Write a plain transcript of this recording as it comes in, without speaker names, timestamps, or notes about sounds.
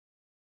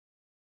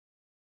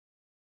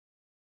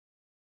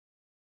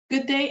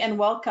Good day and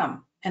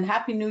welcome, and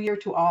Happy New Year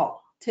to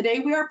all.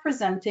 Today we are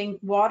presenting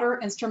Water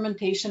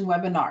Instrumentation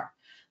webinar.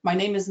 My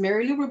name is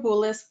Mary Lou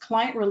Rabulis,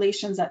 Client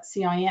Relations at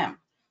CIM.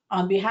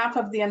 On behalf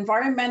of the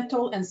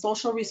Environmental and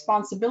Social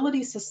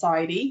Responsibility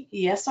Society,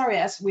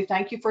 ESRS, we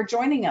thank you for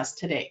joining us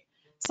today.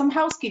 Some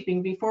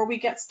housekeeping before we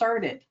get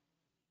started.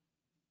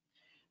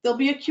 There'll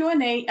be a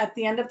Q&A at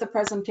the end of the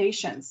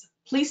presentations.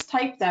 Please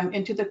type them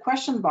into the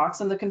question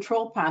box in the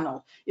control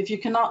panel. If you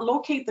cannot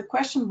locate the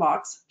question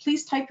box,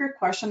 please type your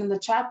question in the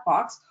chat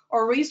box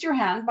or raise your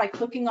hand by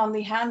clicking on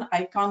the hand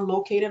icon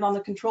located on the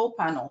control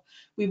panel.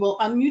 We will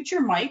unmute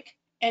your mic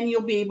and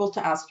you'll be able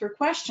to ask your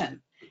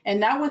question.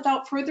 And now,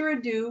 without further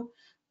ado,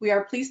 we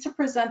are pleased to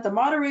present the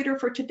moderator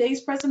for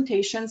today's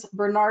presentations,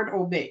 Bernard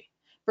Aubé.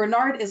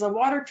 Bernard is a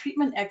water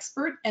treatment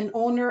expert and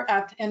owner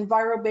at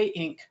EnviroBay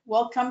Inc.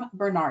 Welcome,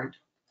 Bernard.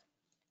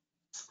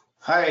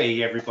 Hi,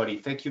 everybody.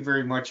 Thank you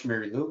very much,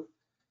 Mary Lou.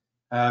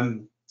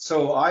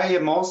 So I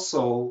am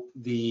also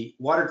the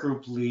water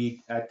group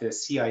lead at the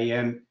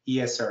CIM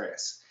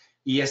ESRS.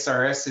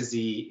 ESRS is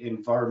the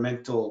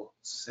Environmental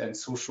and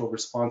Social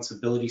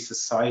Responsibility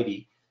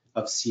Society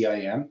of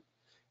CIM.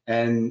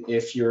 And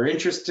if you're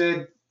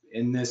interested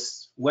in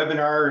this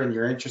webinar and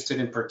you're interested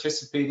in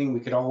participating,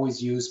 we could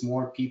always use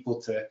more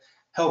people to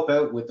help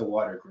out with the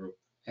water group.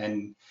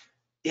 And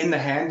in the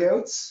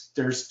handouts,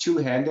 there's two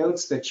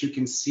handouts that you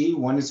can see.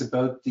 One is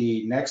about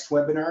the next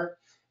webinar,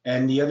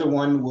 and the other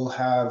one will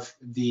have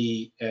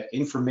the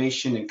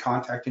information and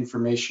contact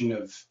information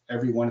of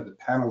every one of the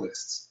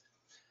panelists.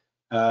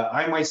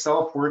 I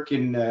myself work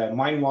in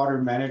mine water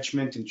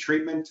management and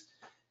treatment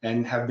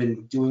and have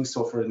been doing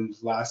so for the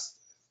last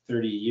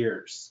 30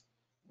 years.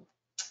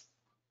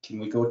 Can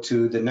we go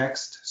to the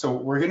next? So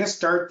we're going to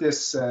start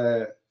this,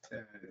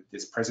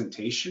 this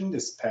presentation,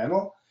 this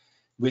panel,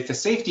 with a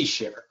safety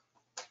share.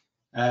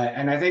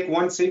 And I think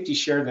one safety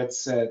share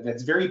that's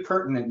very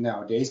pertinent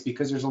nowadays,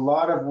 because there's a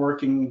lot of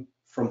working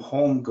from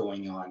home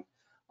going on.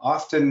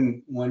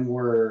 Often when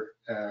we're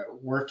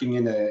working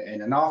in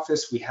an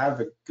office, we have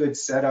a good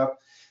setup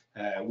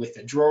with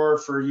a drawer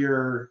for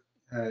your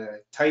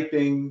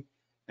typing,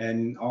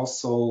 and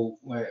also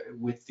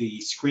with the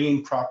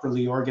screen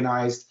properly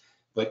organized.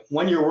 But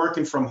when you're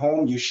working from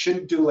home, you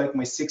shouldn't do like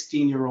my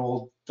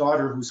 16-year-old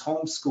daughter who's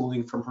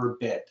homeschooling from her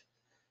bed.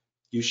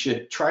 You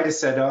should try to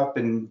set up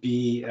and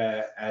be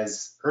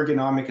as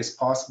ergonomic as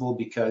possible,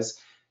 because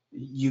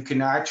you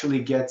can actually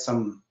get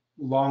some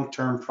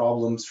long-term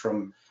problems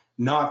from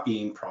not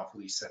being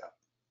properly set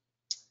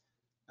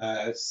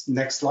up.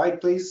 Next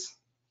slide, please.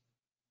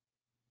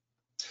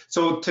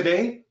 So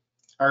today,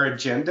 our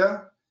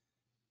agenda,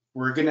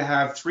 we're going to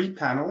have three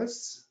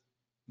panelists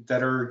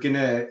that are going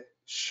to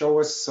show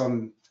us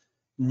some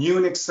new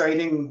and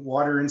exciting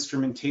water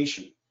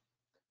instrumentation.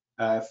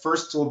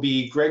 First will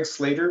be Greg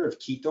Slater of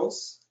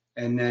Ketos,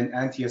 and then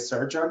Anthea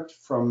Sargent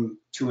from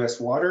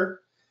 2S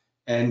Water,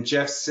 and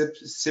Jeff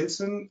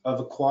Simpson of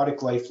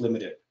Aquatic Life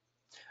Limited.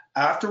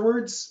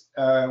 Afterwards,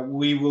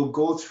 we will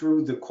go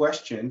through the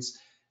questions,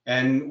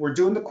 and we're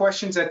doing the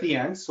questions at the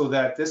end so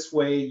that this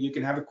way you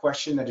can have a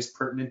question that is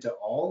pertinent to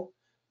all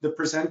the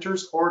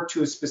presenters or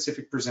to a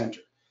specific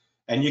presenter.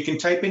 And you can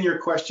type in your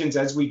questions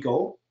as we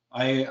go.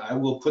 I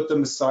will put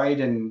them aside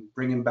and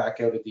bring them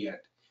back out at the end.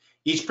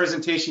 Each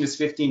presentation is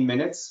 15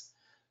 minutes.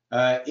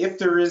 If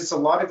there is a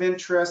lot of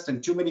interest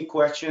and too many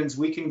questions,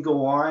 we can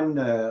go on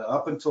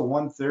up until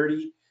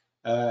 1:30.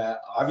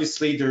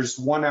 Obviously, there's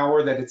 1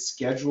 hour that it's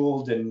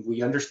scheduled, and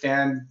we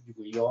understand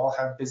we all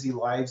have busy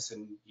lives,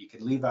 and you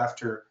can leave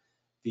after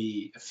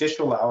the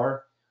official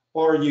hour,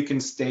 or you can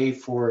stay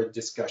for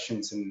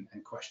discussions and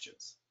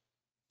questions.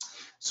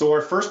 So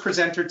our first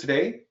presenter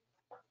today,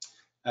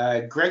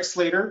 Greg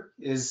Slater,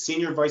 is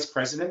Senior Vice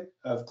President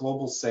of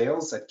Global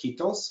Sales at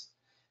Ketos.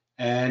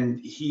 And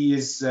he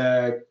is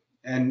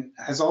and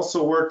has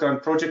also worked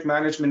on project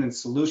management and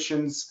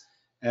solutions,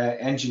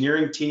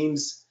 engineering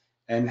teams,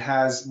 and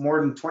has more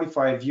than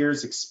 25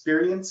 years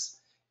experience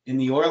in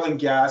the oil and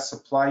gas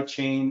supply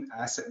chain,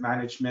 asset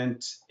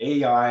management,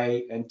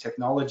 AI, and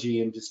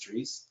technology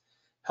industries,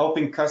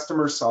 helping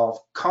customers solve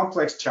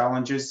complex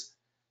challenges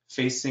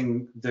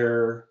facing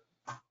their,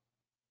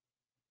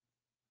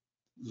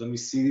 let me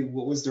see,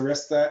 what was the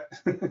rest of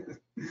that?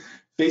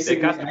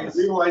 Facing and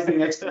realizing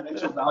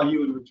exponential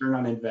value and return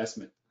on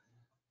investment.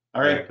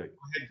 All right, go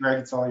ahead, Greg,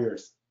 it's all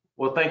yours.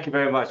 Well, thank you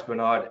very much,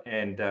 Bernard,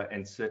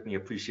 and certainly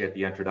appreciate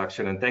the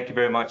introduction. And thank you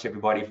very much,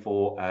 everybody,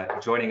 for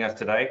joining us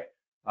today.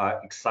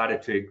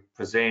 Excited to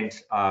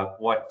present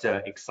what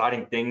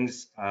exciting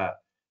things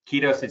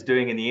Ketos is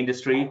doing in the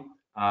industry,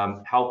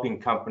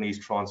 helping companies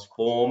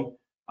transform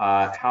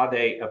how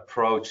they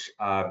approach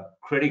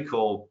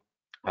critical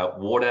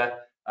water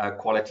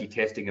quality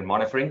testing and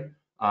monitoring,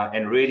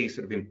 and really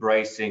sort of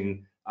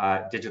embracing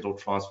digital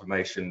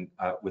transformation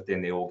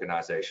within the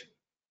organization.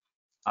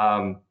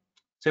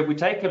 So if we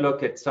take a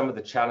look at some of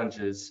the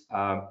challenges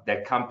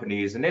that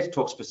companies, and let's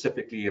talk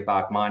specifically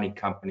about mining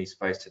companies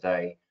face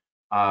today.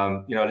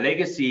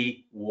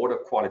 Legacy water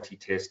quality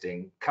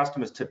testing,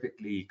 customers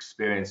typically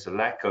experience a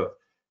lack of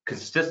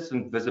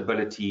consistent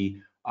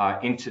visibility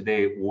into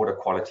their water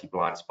quality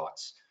blind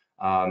spots.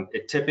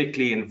 It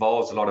typically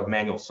involves a lot of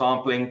manual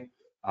sampling,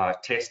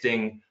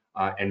 testing,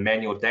 and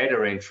manual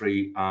data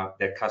entry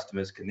that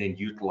customers can then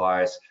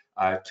utilize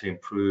to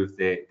improve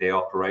their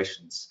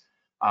operations.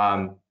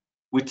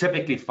 We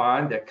typically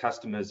find that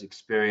customers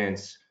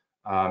experience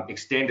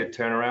extended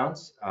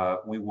turnarounds.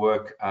 We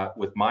work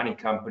with mining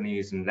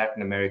companies in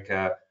Latin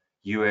America,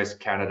 US,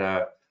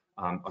 Canada,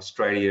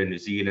 Australia, New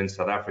Zealand,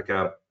 South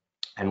Africa,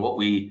 and what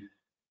we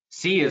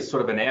see as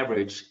sort of an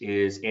average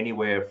is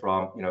anywhere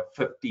from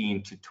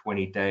 15 to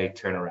 20-day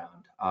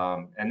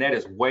turnaround, and that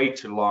is way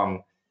too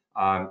long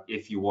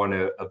if you want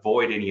to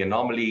avoid any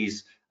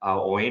anomalies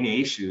or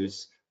any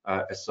issues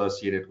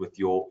associated with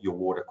your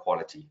water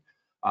quality.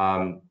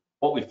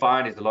 What we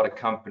find is a lot of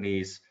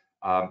companies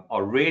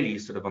are really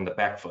sort of on the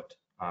back foot,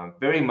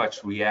 very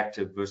much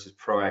reactive versus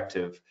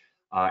proactive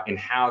in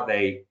how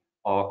they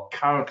are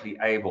currently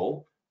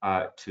able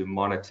to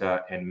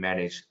monitor and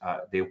manage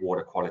their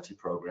water quality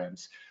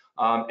programs.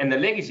 And the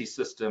legacy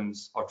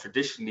systems are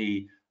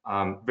traditionally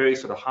very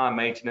sort of high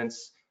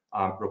maintenance,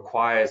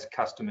 requires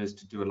customers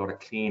to do a lot of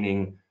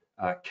cleaning,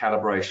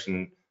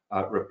 calibration,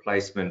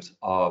 replacement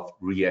of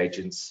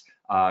reagents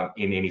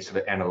in any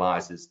sort of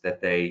analyzers that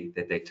they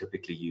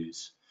typically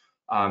use.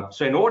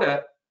 So in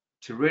order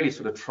to really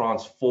sort of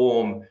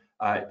transform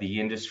the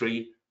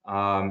industry,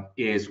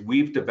 is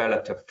we've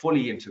developed a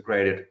fully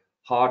integrated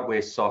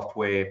hardware,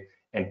 software,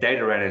 and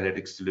data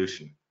analytics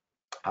solution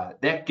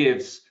that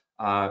gives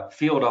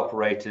field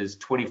operators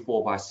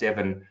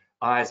 24/7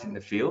 eyes in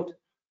the field.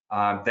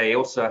 They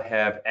also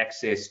have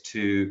access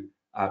to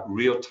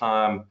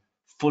real-time,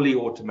 fully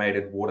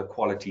automated water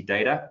quality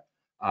data.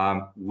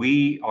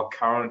 We are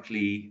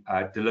currently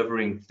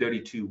delivering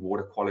 32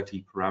 water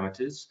quality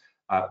parameters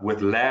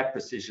with lab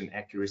precision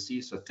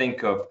accuracy. So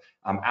think of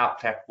our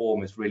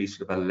platform as really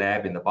sort of a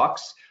lab in the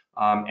box.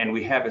 And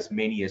we have as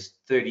many as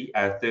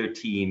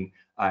 13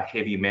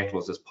 heavy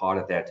metals as part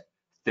of that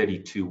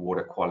 32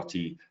 water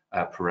quality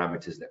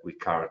parameters that we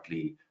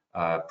currently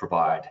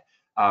provide.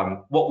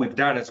 What we've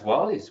done as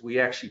well is we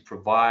actually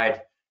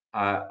provide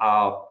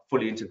our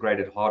fully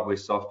integrated hardware,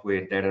 software,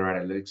 and data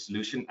analytics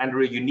solution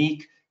under a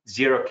unique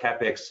zero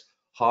capex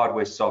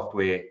hardware,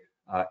 software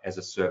as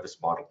a service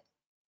model.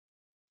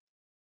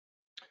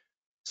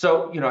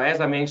 So,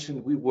 as I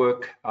mentioned, we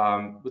work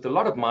with a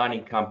lot of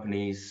mining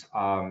companies,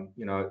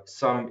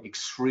 some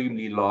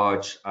extremely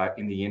large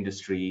in the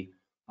industry,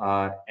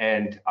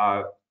 and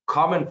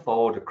common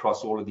fold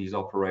across all of these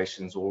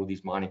operations, all of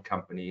these mining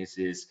companies,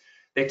 is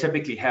they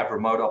typically have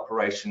remote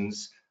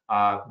operations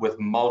with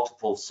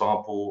multiple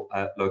sample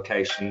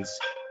locations.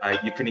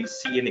 You can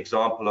see an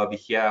example over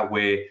here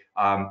where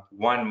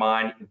one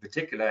mine in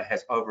particular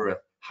has over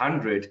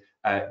 100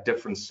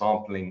 different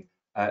sampling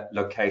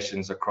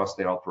locations across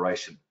their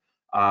operation.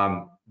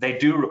 They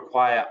do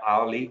require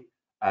hourly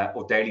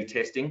or daily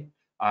testing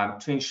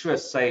to ensure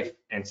safe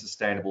and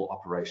sustainable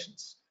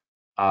operations.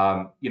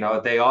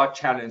 They are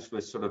challenged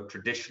with sort of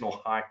traditional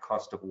high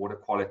cost of water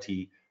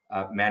quality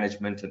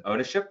management and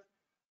ownership,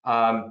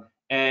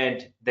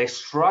 and they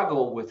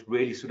struggle with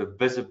really sort of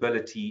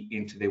visibility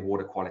into their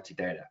water quality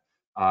data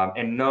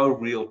and no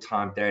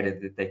real-time data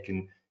that they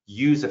can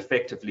use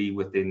effectively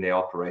within their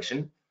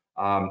operation.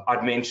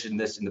 I'd mentioned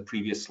this in the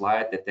previous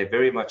slide, that they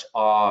very much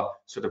are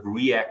sort of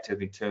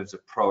reactive in terms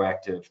of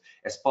proactive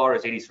as far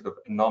as any sort of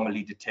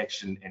anomaly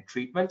detection and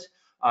treatment,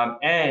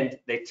 and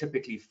they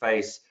typically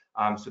face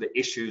sort of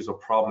issues or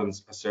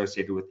problems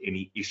associated with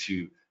any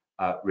issue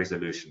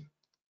resolution.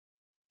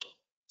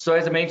 So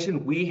as I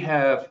mentioned, we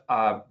have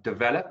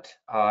developed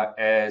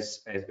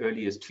as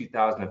early as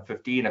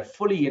 2015 a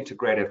fully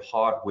integrated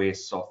hardware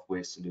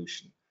software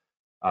solution.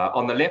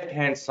 On the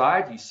left-hand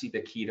side, you see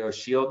the Keto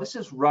Shield. This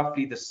is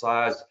roughly the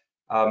size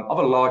of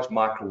a large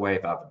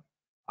microwave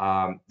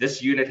oven.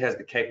 This unit has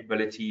the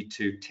capability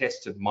to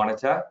test and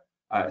monitor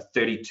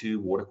 32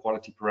 water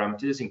quality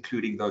parameters,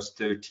 including those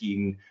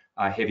 13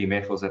 heavy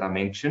metals that I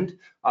mentioned.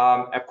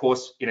 Of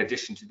course, in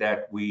addition to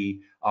that,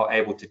 we are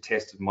able to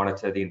test and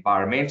monitor the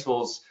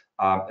environmentals,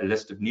 a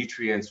list of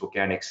nutrients,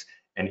 organics,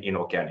 and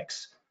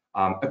inorganics.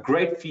 A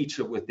great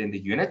feature within the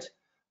unit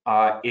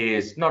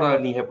is not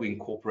only have we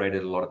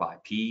incorporated a lot of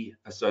IP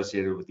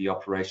associated with the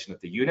operation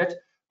of the unit,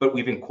 but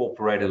we've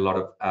incorporated a lot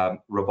of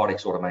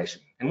robotics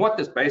automation. And what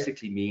this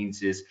basically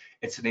means is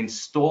it's an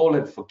install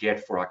and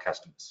forget for our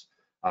customers.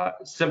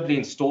 Simply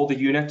install the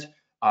unit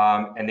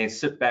and then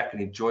sit back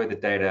and enjoy the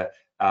data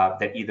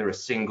that either a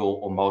single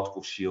or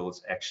multiple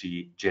shields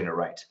actually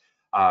generate.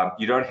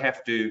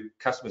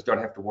 Customers don't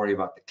have to worry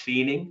about the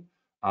cleaning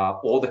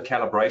or the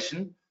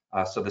calibration.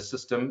 So the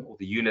system or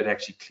the unit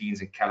actually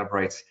cleans and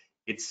calibrates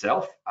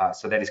itself.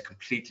 So that is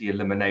completely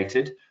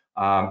eliminated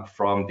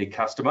from the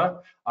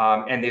customer.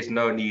 And there's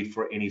no need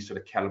for any sort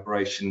of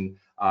calibration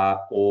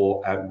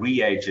or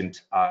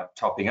reagent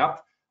topping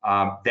up.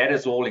 That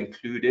is all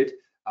included,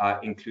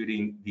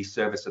 including the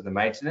service of the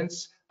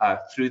maintenance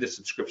through the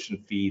subscription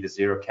fee, the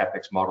zero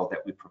capex model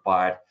that we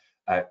provide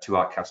to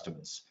our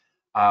customers.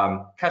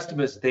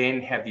 Customers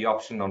then have the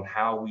option on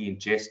how we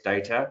ingest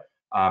data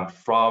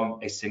from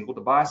a single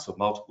device or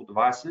multiple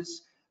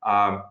devices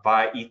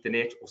via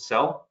Ethernet or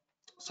cell,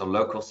 so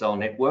local cell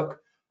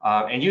network.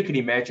 And you can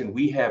imagine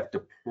we have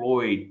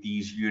deployed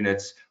these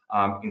units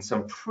in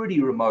some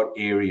pretty remote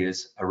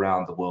areas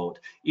around the world,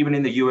 even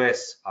in the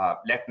US,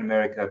 Latin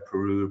America,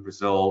 Peru,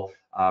 Brazil,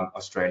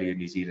 Australia,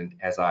 New Zealand,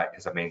 as I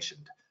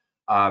mentioned.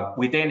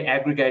 We then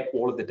aggregate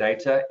all of the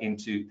data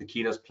into the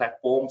Kidos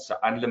platform, so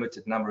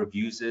unlimited number of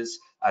users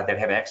that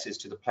have access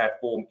to the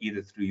platform,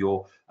 either through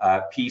your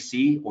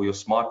PC or your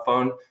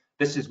smartphone.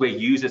 This is where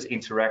users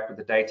interact with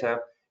the data,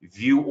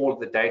 view all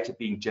of the data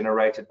being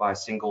generated by a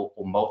single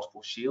or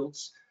multiple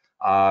shields.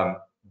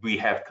 We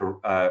have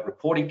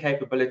reporting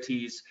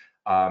capabilities.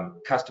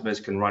 Customers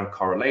can run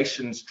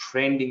correlations,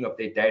 trending of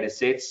their data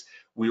sets.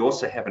 We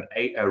also have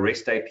a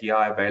REST API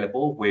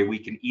available where we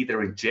can either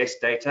ingest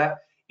data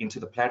into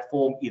the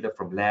platform, either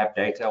from lab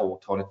data or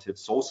alternative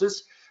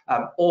sources,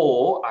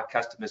 or our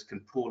customers can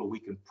pull or we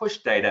can push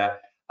data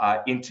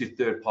into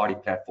third-party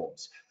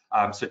platforms.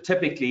 So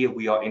typically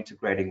we are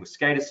integrating with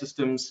SCADA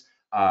systems,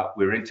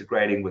 we're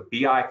integrating with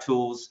BI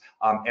tools,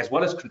 as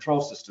well as control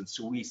systems.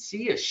 So we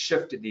see a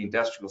shift in the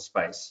industrial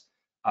space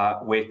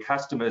where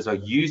customers are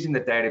using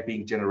the data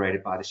being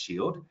generated by the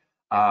Shield,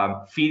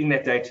 feeding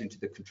that data into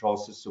the control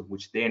system,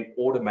 which then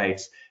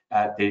automates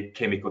their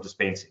chemical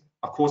dispensing.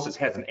 Of course, this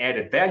has an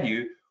added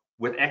value.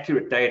 With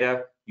accurate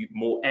data, you're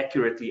more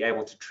accurately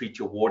able to treat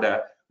your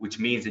water, which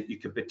means that you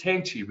can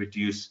potentially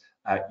reduce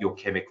your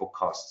chemical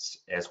costs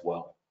as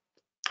well.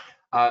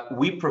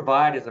 We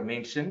provide, as I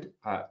mentioned,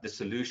 the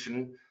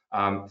solution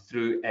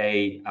through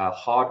a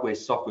hardware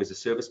software as a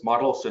service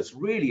model. So it's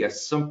really a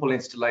simple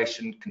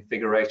installation,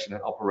 configuration,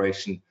 and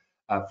operation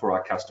for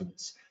our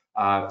customers.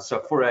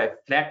 So for a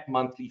flat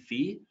monthly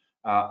fee,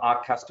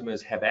 our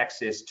customers have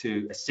access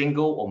to a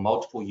single or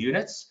multiple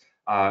units.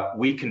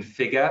 We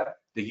configure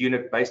the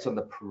unit based on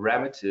the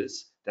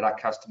parameters that our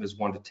customers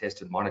want to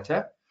test and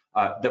monitor.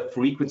 The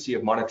frequency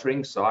of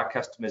monitoring, so our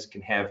customers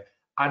can have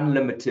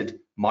unlimited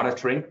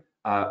monitoring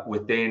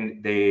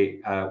within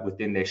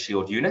their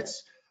Shield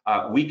units.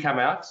 We come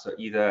out, so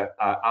either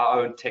our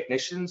own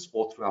technicians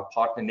or through our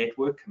partner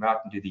network come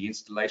out and do the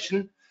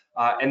installation.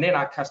 And then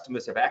our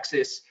customers have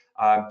access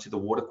to the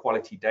water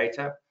quality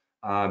data,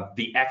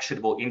 the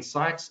actionable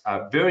insights.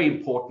 Very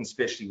important,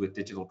 especially with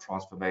digital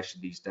transformation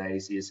these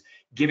days, is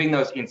giving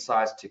those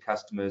insights to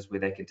customers where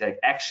they can take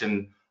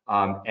action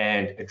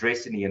and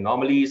address any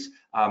anomalies,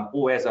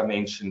 or as I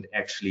mentioned,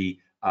 actually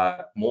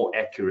more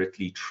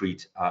accurately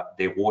treat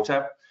their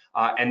water.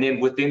 And then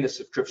within the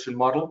subscription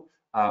model,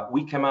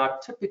 we come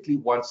out typically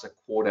once a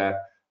quarter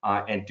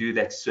and do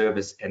that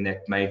service and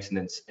that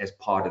maintenance as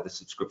part of the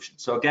subscription.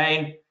 So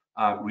again,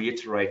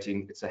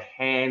 reiterating, it's a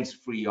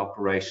hands-free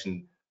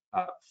operation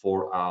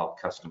for our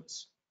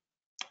customers.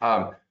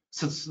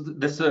 So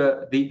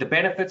the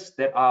benefits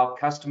that our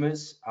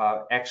customers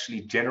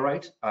actually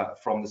generate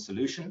from the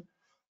solution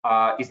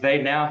is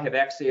they now have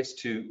access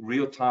to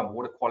real-time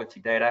water quality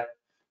data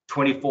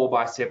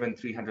 24/7,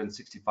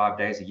 365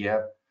 days a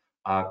year.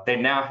 They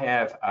now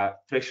have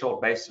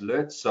threshold-based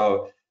alerts,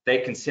 so they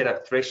can set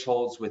up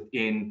thresholds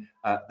within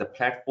the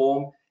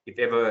platform. If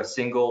ever a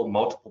single,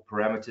 multiple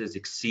parameters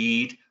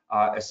exceed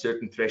a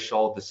certain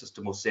threshold, the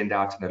system will send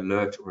out an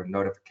alert or a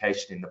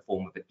notification in the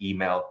form of an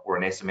email or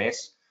an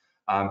SMS.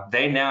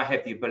 They now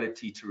have the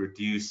ability to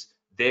reduce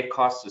their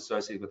costs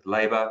associated with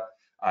labor,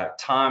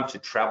 time to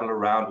travel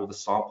around all the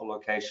sample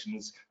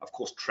locations, of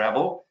course,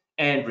 travel,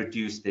 and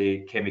reduce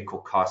their chemical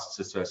costs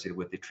associated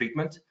with their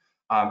treatment.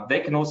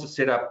 They can also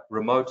set up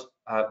remote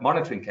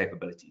monitoring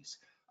capabilities.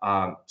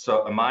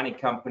 So a mining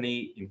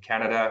company in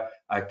Canada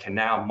can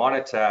now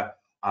monitor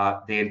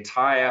the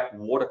entire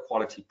water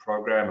quality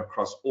program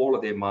across all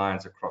of their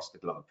mines across the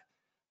globe.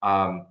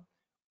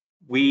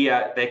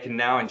 They can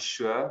now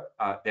ensure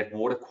that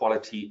water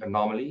quality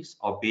anomalies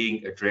are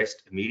being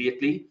addressed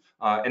immediately.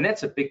 And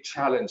that's a big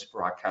challenge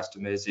for our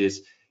customers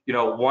is,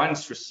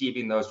 once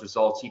receiving those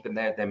results, even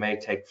though they may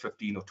take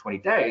 15 or 20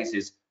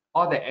 days,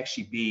 are they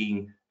actually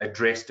being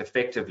addressed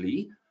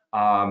effectively?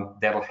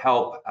 That'll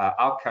help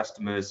our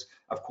customers,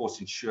 of course,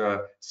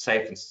 ensure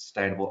safe and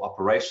sustainable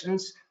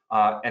operations.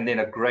 And then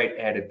a great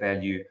added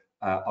value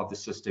of the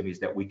system is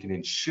that we can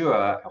ensure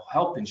or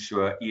help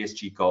ensure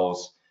ESG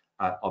goals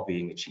are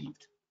being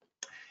achieved.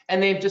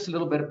 And then just a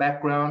little bit of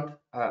background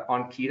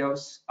on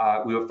Kidos.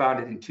 We were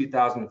founded in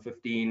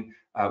 2015.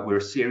 We're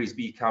a Series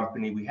B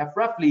company. We have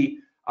roughly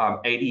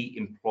 80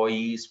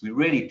 employees. We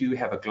really do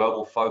have a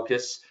global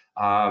focus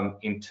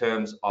in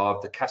terms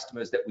of the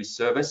customers that we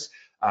service.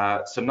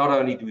 So not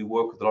only do we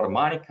work with a lot of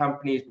mining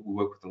companies, but we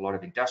work with a lot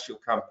of industrial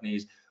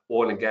companies,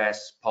 oil and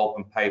gas, pulp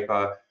and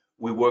paper.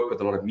 We work with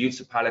a lot of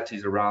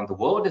municipalities around the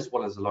world, as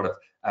well as a lot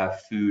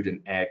of food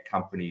and ag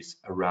companies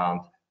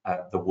around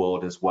the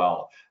world as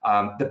well.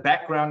 The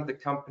background of the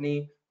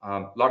company,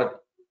 a lot of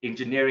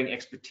engineering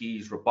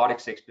expertise,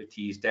 robotics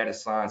expertise, data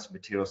science,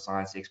 material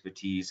science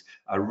expertise.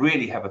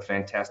 Really have a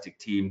fantastic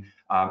team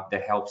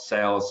that helps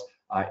sales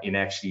in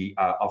actually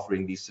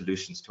offering these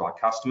solutions to our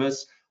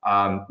customers.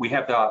 We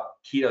have the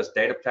Kidos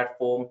data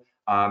platform,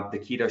 the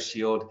Keto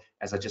Shield,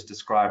 as I just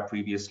described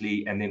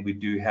previously, and then we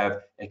do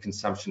have a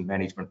consumption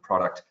management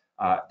product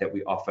that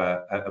we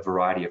offer a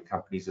variety of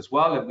companies as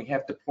well, and we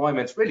have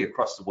deployments really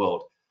across the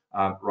world,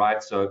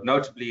 right? So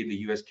notably in the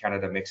US,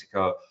 Canada,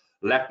 Mexico,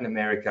 Latin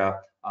America,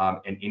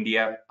 and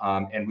India,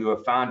 and we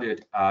were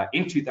founded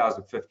in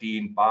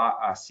 2015 by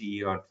our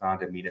CEO and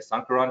founder, Meena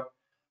Sankaran.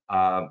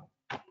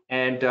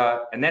 And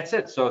that's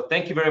it. So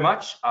thank you very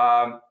much.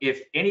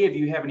 If any of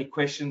you have any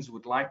questions,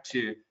 would like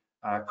to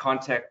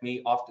contact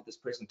me after this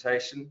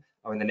presentation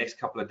or in the next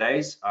couple of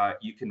days,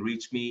 you can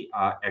reach me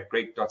at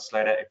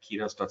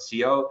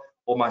greg.slater@ketos.co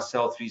or my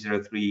cell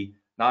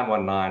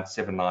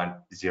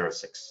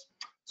 303-919-7906.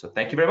 So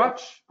thank you very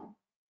much.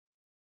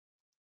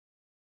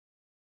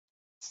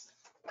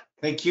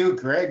 Thank you,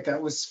 Greg.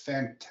 That was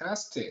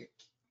fantastic.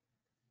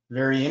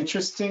 Very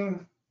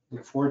interesting.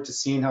 Look forward to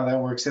seeing how that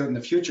works out in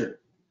the future.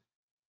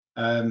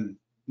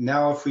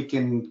 Now, if we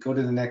can go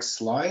to the next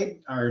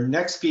slide, our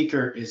next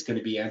speaker is going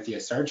to be Anthea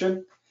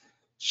Sargent.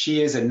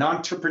 She is an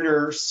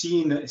entrepreneur,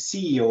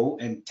 CEO,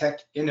 and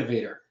tech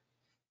innovator.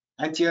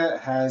 Anthea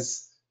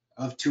has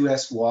of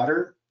 2S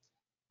Water,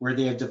 where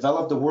they have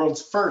developed the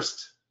world's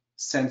first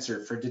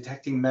sensor for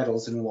detecting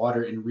metals in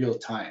water in real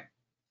time.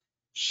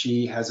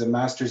 She has a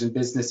master's in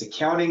business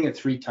accounting, a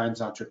 3-time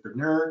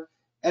entrepreneur,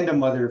 and a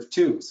mother of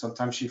 2.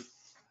 Somehow she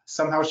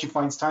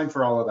finds time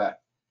for all of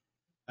that.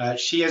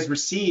 She has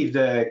received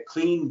a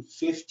Clean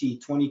 50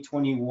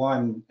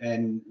 2021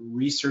 and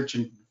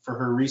for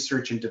her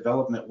research and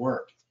development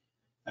work.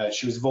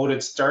 She was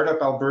voted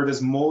Startup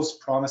Alberta's most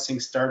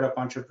promising startup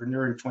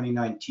entrepreneur in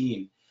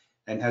 2019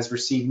 and has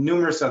received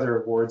numerous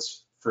other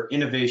awards for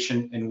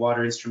innovation in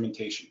water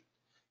instrumentation.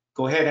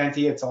 Go ahead,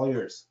 Anthea, it's all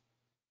yours.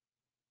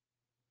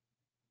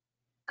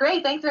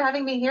 Great, thanks for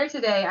having me here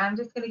today. I'm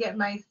just going to get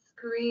my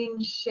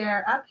screen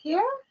share up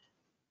here.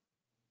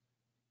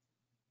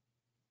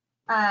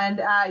 And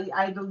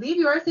I believe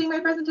you are seeing my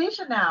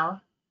presentation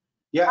now.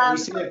 Yeah, we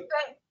see it.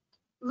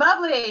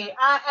 Lovely.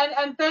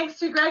 And thanks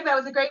to Greg, that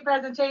was a great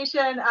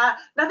presentation.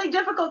 Nothing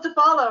difficult to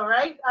follow,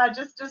 right?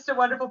 Just a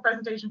wonderful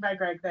presentation by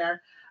Greg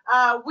there.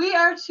 We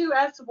are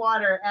 2S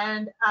Water,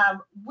 and I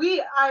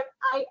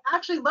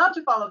actually love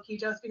to follow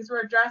Ketos because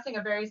we're addressing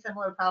a very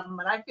similar problem,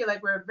 and I feel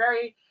like we're a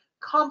very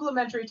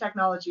complementary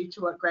technology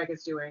to what Greg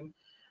is doing.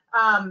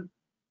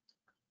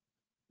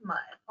 My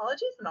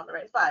apologies, I'm on the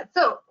right slide.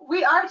 So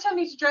we are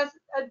attempting to address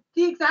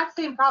the exact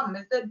same problem,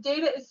 is that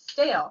data is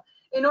stale.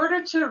 In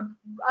order to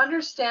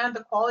understand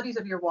the qualities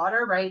of your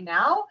water right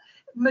now,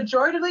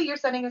 majoritively you're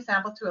sending a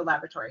sample to a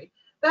laboratory.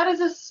 That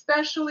is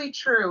especially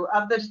true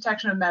of the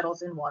detection of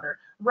metals in water.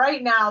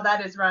 Right now,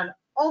 that is run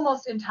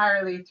almost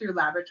entirely through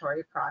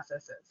laboratory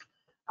processes.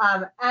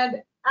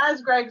 And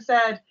as Greg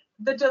said,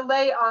 the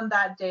delay on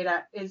that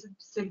data is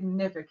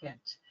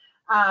significant.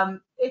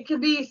 It could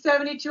be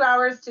 72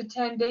 hours to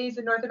 10 days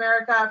in North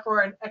America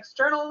for an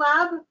external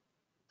lab.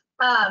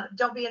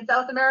 Don't be in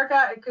South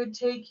America, it could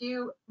take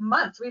you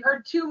months. We've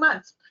heard 2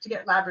 months to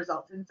get lab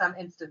results in some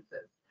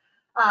instances.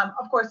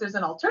 Of course, there's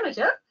an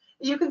alternative.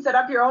 You can set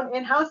up your own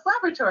in-house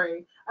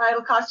laboratory.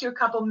 It'll cost you a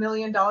couple $1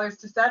 million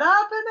to set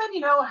up, and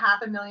then,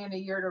 $500,000 a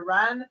year to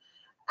run.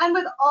 And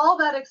with all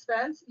that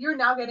expense, you're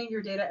now getting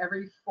your data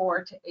every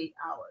 4 to 8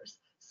 hours.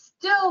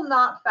 Still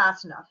not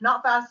fast enough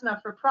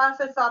for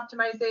process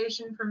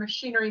optimization, for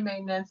machinery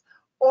maintenance,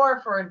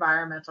 or for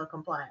environmental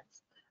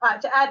compliance.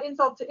 To add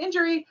insult to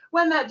injury,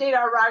 when that data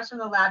arrives from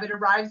the lab, it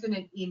arrives in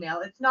an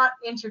email. It's not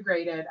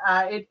integrated.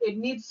 It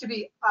needs to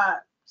be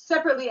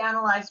separately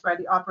analyzed by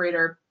the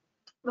operator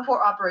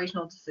before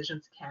operational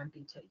decisions can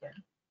be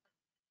taken.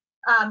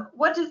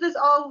 What does this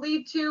all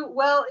lead to?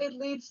 Well, it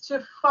leads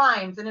to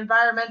fines and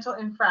environmental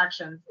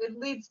infractions. It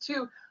leads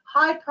to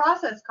high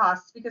process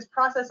costs because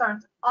processes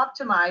aren't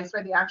optimized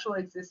by the actual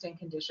existing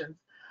conditions.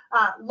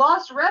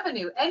 Lost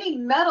revenue. Any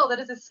metal that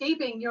is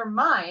escaping your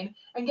mine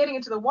and getting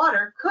into the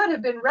water could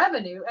have been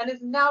revenue and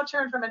is now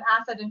turned from an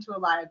asset into a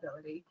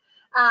liability.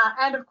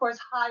 And of course,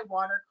 high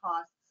water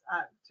costs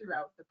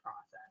throughout the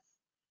process.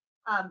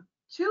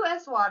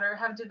 2S Water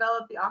have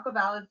developed the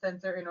AquaValid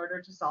sensor in order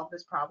to solve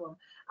this problem.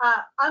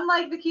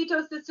 Unlike the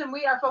Keto system,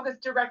 we are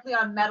focused directly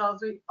on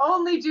metals. We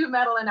only do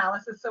metal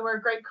analysis, so we're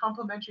a great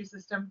complementary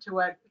system to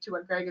what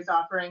Greg is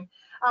offering.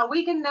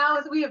 We can now,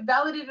 as we have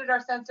validated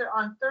our sensor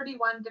on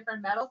 31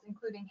 different metals,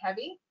 including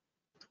heavy.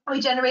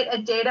 We generate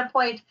a data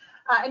point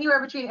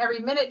anywhere between every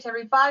minute to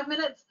every 5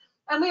 minutes,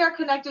 and we are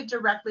connected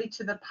directly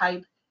to the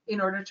pipe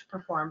in order to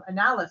perform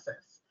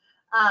analysis.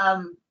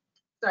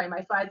 Sorry,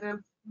 my slides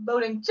are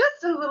loading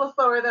just a little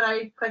slower than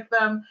I click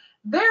them.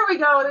 There we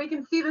go. We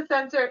can see the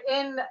sensor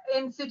in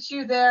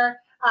situ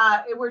there.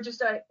 We're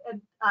just a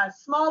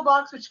small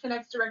box which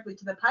connects directly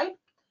to the pipe.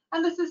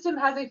 And the system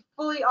has a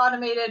fully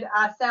automated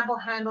sample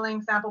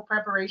handling, sample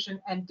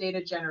preparation, and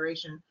data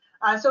generation.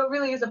 So it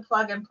really is a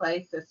plug and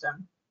play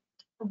system.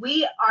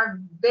 We are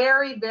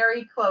very,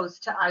 very close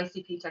to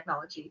ICP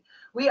technology.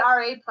 We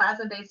are a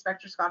plasma-based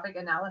spectroscopic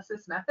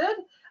analysis method,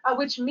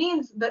 which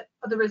means that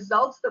the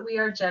results that we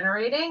are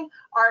generating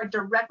are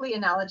directly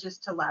analogous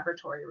to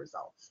laboratory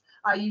results.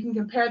 You can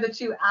compare the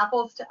two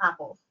apples to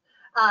apples.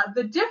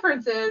 The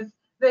difference is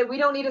that we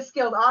don't need a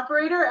skilled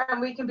operator and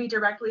we can be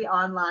directly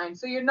online.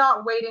 So you're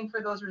not waiting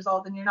for those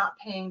results and you're not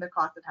paying the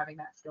cost of having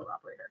that skilled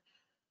operator.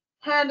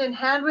 Hand in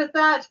hand with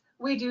that,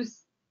 we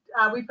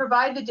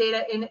provide the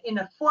data in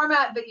a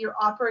format that your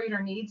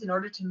operator needs in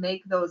order to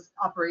make those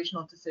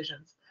operational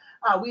decisions.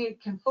 We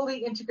can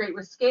fully integrate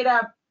with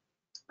SCADA.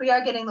 We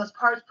are getting those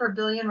parts per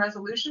billion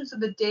resolution, so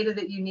the data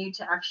that you need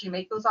to actually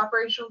make those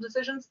operational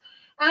decisions.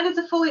 And it's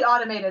a fully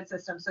automated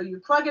system. So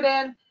you plug it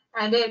in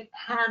and it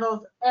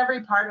handles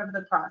every part of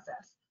the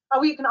process.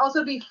 We can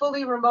also be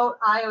fully remote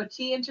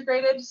IoT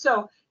integrated.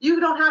 So you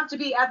don't have to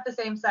be at the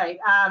same site.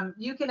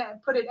 You can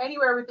put it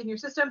anywhere within your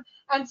system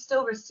and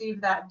still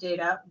receive that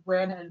data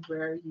when and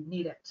where you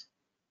need it.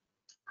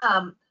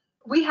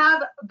 We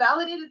have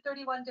validated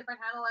 31 different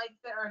analytes.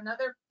 There are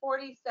another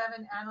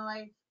 47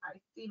 analytes. I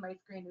see my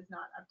screen is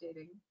not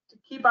updating. To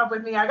keep up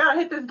with me, I gotta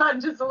hit this button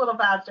just a little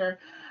faster.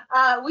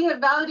 We have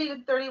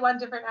validated 31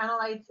 different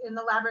analytes in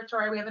the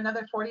laboratory. We have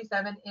another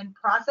 47 in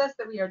process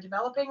that we are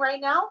developing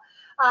right now.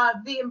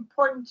 The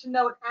important to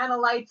note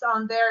analytes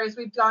on there is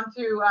we've gone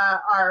through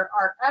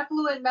our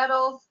effluent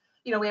metals.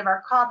 You know, we have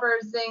our copper,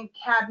 zinc,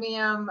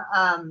 cadmium,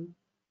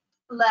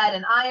 lead,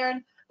 and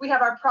iron. We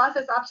have our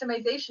process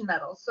optimization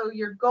metals, so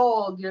your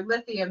gold, your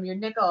lithium, your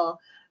nickel,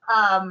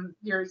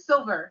 your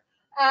silver.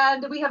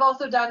 And we have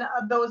also done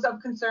those of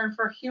concern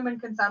for human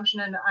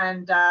consumption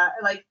and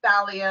like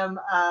thallium,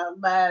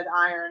 lead,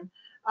 iron.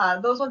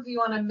 Those ones you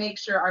want to make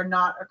sure are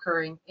not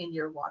occurring in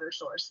your water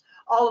source.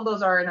 All of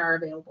those are in our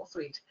available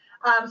suite.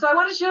 So I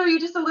want to show you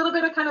just a little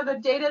bit of kind of the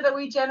data that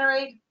we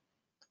generate.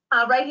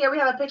 Right here we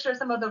have a picture of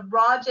some of the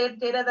raw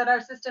data that our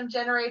system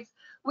generates.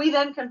 We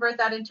then convert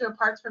that into a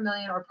parts per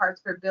million or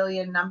parts per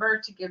billion number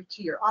to give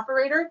to your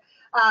operator.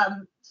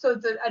 So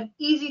it's an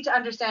easy to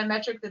understand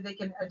metric that they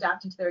can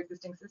adapt into their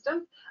existing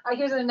systems.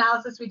 Here's an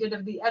analysis we did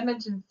of the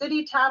Edmonton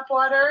City tap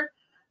water.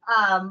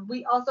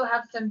 We also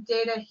have some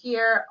data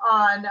here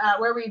on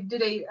where we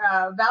did a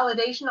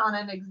validation on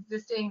an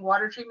existing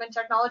water treatment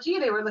technology.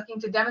 They were looking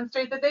to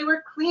demonstrate that they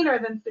were cleaner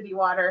than city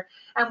water,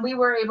 and we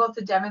were able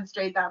to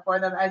demonstrate that for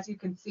them. As you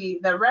can see,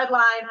 the red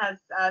line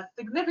has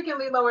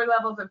significantly lower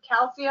levels of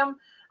calcium,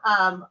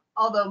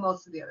 although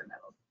most of the other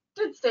metals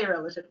did stay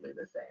relatively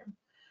the same.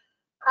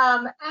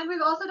 And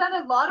we've also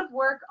done a lot of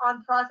work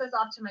on process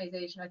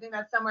optimization. I think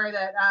that's somewhere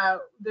that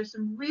there's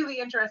some really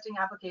interesting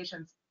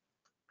applications.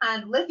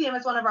 And lithium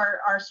is one of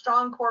our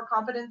strong core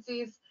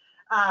competencies.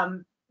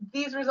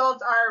 These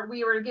results are,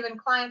 we were given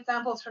client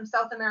samples from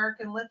South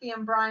American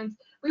lithium brines.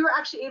 We were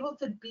actually able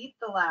to beat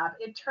the lab.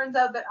 It turns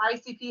out that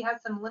ICP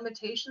has some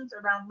limitations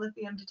around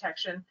lithium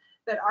detection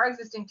that our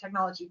existing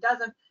technology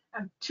doesn't.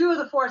 And 2 of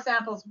the 4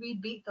 samples, we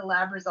beat the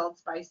lab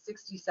results by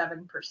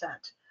 67%.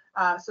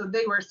 So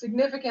they were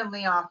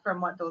significantly off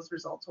from what those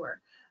results were.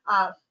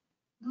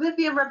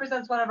 Lithium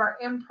represents one of our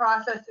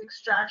in-process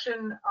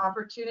extraction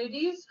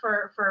opportunities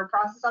for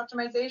process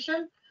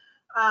optimization.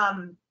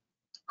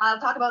 I'll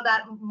talk about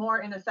that more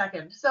in a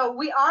second. So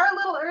we are a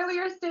little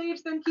earlier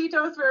stage than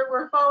Ketos.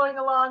 We're following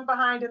along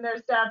behind in their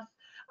steps.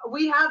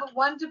 We have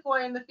 1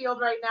 deploy in the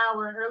field right now.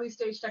 We're an early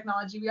stage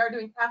technology. We are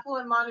doing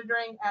effluent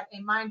monitoring at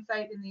a mine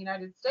site in the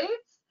United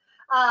States.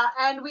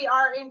 And we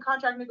are in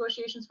contract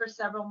negotiations for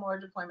several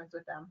more deployments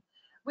with them.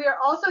 We are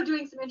also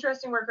doing some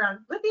interesting work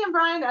around lithium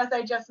brine, as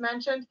I just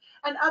mentioned,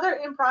 and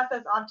other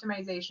in-process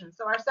optimization.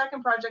 So our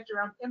second project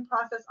around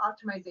in-process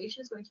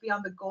optimization is going to be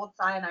on the gold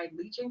cyanide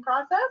leaching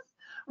process,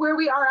 where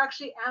we are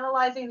actually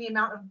analyzing the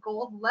amount of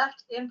gold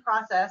left in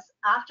process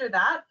after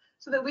that,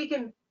 so that we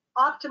can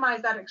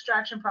optimize that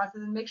extraction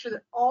process and make sure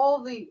that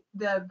all the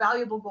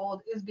valuable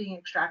gold is being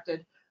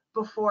extracted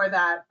before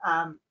that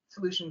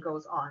solution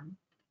goes on.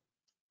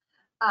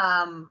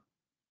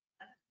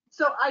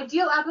 So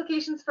ideal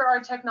applications for our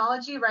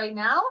technology right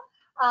now,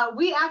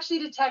 we actually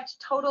detect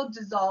total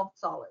dissolved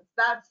solids.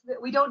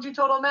 We don't do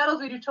total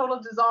metals, we do total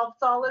dissolved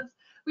solids.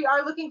 We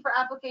are looking for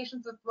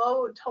applications with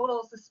low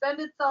total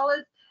suspended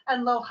solids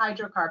and low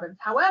hydrocarbons.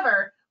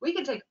 However, we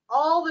can take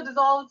all the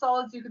dissolved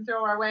solids you can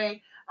throw our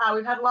way.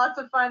 We've had lots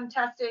of fun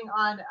testing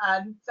on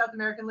South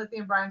American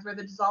lithium brines where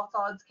the dissolved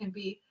solids can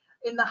be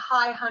in the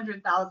high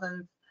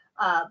 100,000s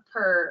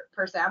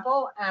per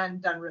sample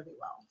and done really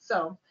well.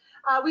 So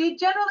we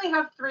generally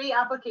have 3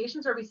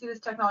 applications where we see this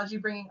technology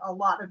bringing a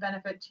lot of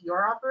benefit to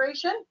your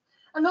operation.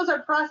 And those are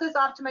process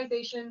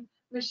optimization,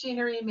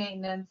 machinery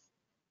maintenance,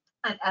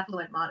 and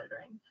effluent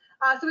monitoring.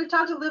 So we've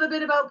talked a little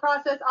bit about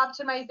process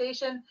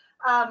optimization.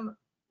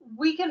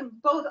 We can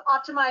both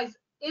optimize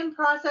in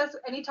process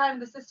anytime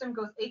the system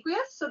goes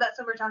aqueous. So that's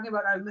when we're talking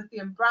about our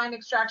lithium brine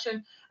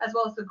extraction, as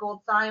well as the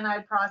gold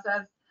cyanide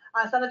process.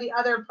 Some of the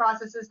other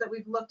processes that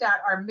we've looked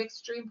at are mixed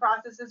stream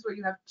processes where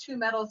you have 2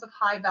 metals of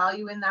high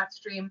value in that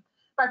stream.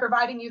 By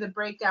providing you the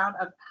breakdown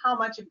of how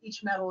much of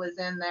each metal is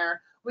in there,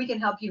 we can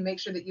help you make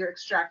sure that you're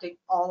extracting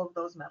all of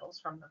those metals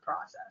from the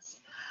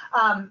process.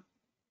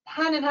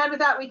 Hand in hand with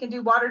that, we can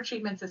do water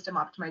treatment system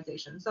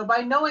optimization. So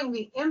by knowing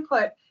the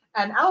input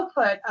and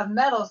output of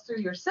metals through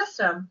your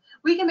system,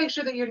 we can make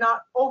sure that you're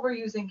not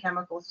overusing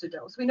chemicals to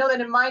dose. We know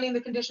that in mining, the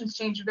conditions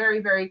change very,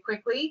 very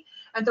quickly.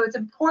 And so it's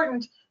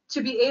important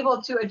to be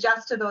able to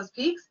adjust to those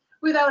peaks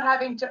without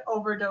having to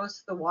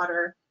overdose the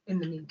water in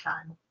the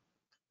meantime.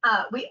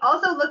 We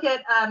also look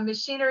at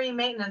machinery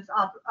maintenance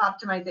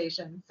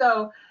optimization.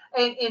 So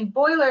in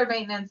boiler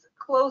maintenance,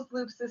 closed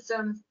loop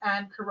systems,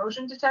 and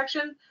corrosion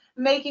detection,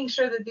 making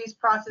sure that these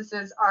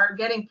processes are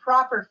getting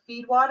proper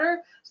feed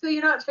water so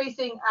you're not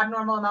facing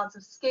abnormal amounts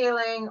of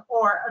scaling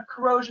or a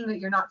corrosion that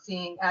you're not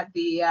seeing at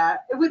the,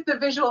 with the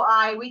visual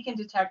eye, we can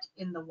detect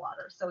in the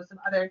water. So some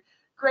other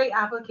great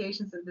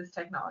applications of this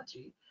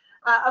technology.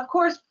 Of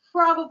course,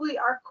 probably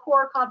our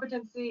core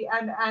competency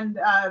and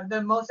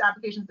the most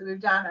applications that we've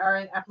done are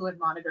in effluent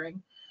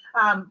monitoring.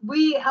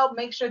 We help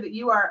make sure that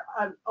you are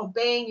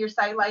obeying your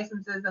site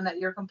licenses and that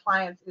your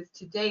compliance is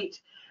to date.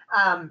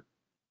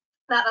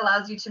 That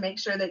allows you to make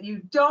sure that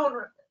you don't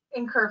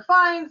incur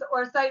fines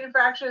or site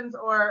infractions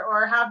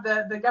or have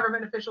the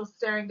government officials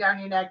staring down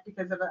your neck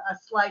because of a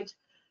slight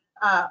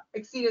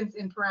exceedance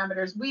in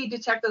parameters. We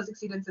detect those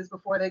exceedances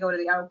before they go to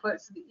the output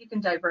so that you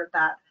can divert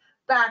that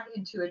back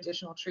into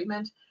additional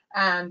treatment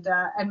and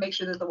make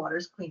sure that the water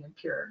is clean and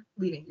pure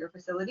leaving your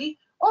facility,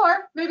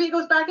 or maybe it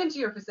goes back into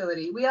your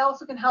facility. We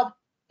also can help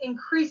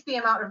increase the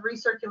amount of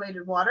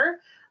recirculated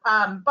water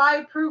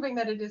by proving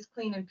that it is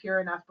clean and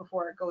pure enough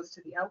before it goes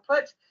to the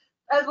output,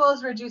 as well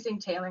as reducing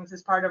tailings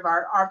as part of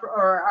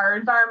our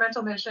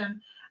environmental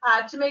mission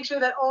to make sure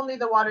that only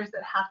the waters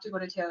that have to go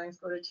to tailings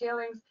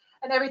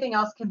and everything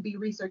else can be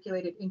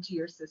recirculated into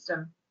your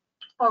system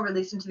or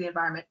released into the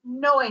environment,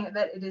 knowing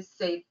that it is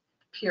safe,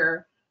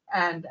 pure,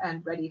 and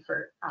ready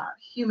for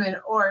human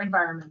or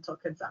environmental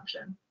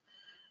consumption.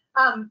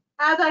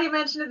 As I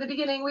mentioned at the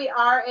beginning, we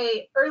are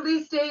a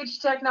early stage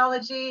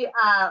technology.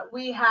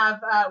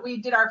 We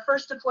did our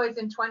first deploys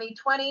in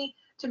 2020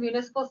 to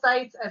municipal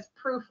sites as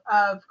proof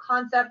of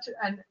concept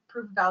and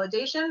proof of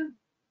validation.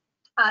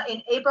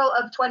 In April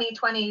of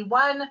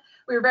 2021,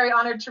 we were very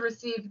honored to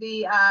receive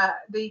the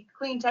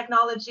Clean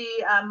Technology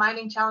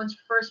Mining Challenge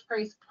First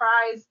Place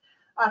Prize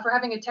for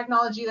having a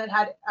technology that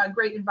had a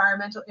great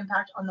environmental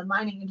impact on the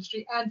mining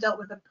industry and dealt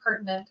with a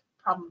pertinent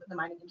problem that the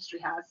mining industry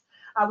has.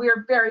 We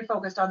are very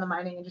focused on the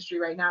mining industry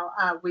right now.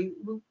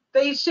 You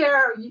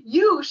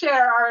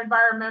share our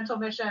environmental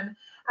mission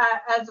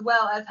as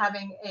well as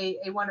having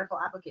a wonderful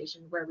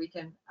application where we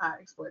can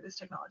explore this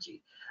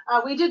technology.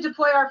 We did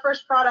deploy our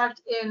first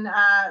product in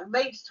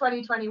late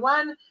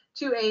 2021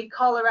 to a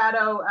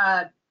Colorado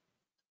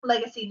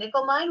legacy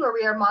nickel mine where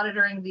we are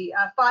monitoring the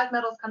 5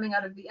 metals coming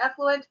out of the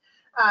effluent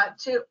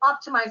to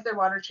optimize their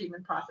water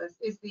treatment process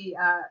is the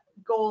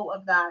goal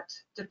of that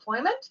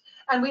deployment.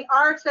 And we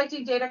are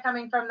expecting data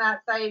coming from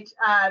that site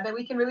that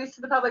we can release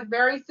to the public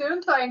very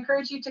soon. So I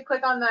encourage you to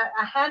click on the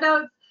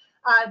handouts,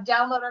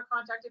 download our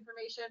contact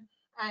information,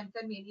 and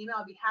send me an email.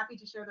 I'll be happy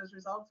to share those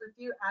results with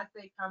you as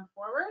they come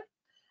forward.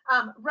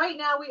 Right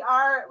now we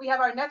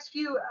have our next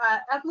few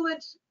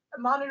effluent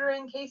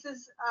monitoring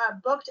cases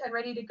booked and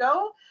ready to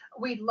go.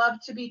 We'd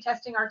love to be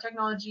testing our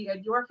technology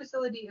at your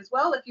facility as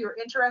well if you're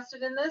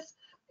interested in this.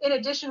 In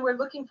addition, we're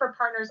looking for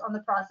partners on the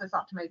process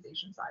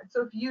optimization side.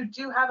 So if you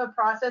do have a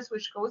process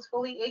which goes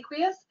fully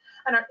aqueous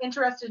and are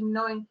interested in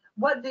knowing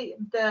what the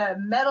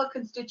metal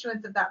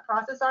constituents of that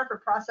process are for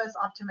process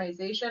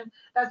optimization,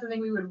 that's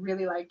something we would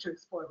really like to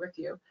explore with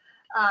you.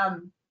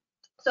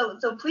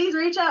 So please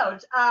reach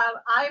out.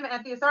 I'm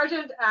Anthea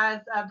Sargent,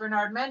 as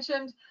Bernard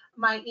mentioned.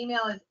 My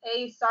email is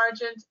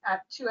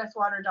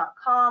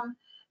asargent@2swater.com,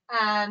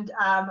 and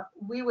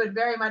we would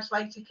very much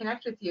like to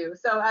connect with you.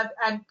 So,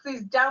 and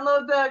please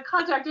download the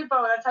contact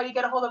info. That's how you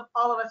get a hold of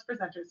all of us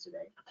presenters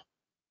today.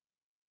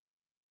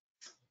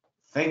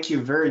 Thank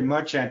you very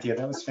much, Anthea.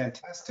 That was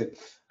fantastic.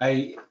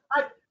 I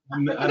got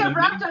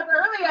wrapped up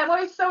early. I'm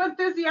always so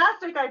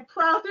enthusiastic. I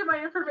plow through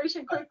my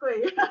information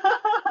quickly.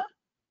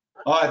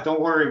 Oh, don't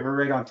worry, we're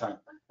right on time.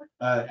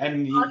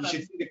 And Awesome. You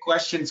should see the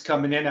questions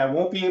coming in. I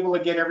won't be able to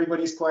get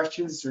everybody's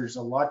questions. There's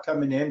a lot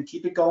coming in.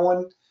 Keep it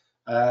going.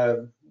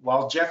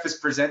 While Jeff is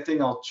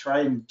presenting, I'll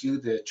try and do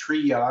the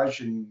triage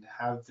and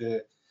have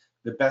the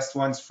best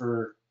ones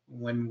for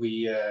when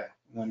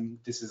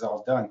this is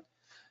all done.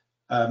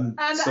 And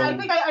I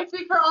think I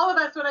speak for all of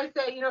us when I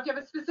say, if you have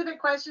a specific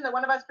question that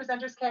one of us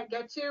presenters can't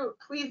get to,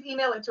 please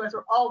email it to us.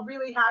 We're all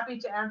really happy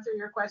to answer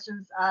your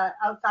questions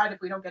outside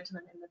if we don't get to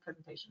them in the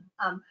presentation.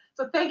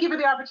 So thank you for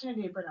the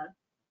opportunity, Bernard.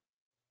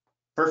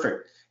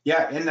 Perfect.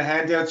 Yeah, in the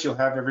handouts, you'll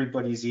have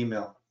everybody's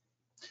email.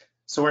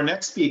 So our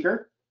next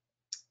speaker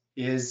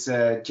is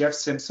Jeff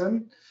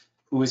Simpson,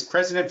 who is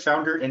President,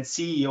 Founder, and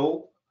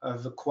CEO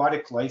of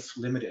Aquatic Life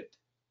Limited.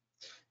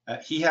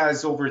 He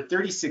has over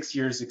 36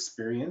 years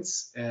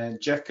experience,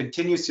 and Jeff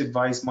continues to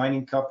advise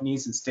mining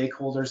companies and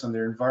stakeholders on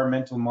their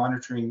environmental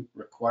monitoring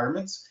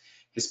requirements.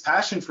 His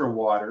passion for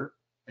water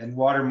and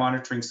water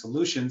monitoring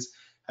solutions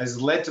has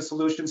led to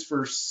solutions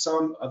for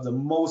some of the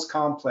most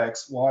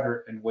complex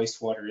water and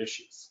wastewater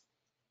issues.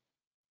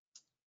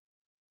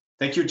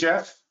 Thank you,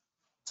 Jeff.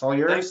 It's all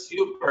yours. Thank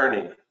you,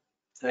 Bernie.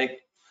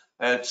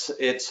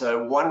 It's a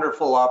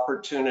wonderful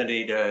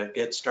opportunity to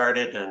get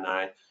started, and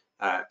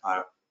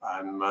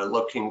I'm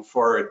looking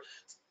forward.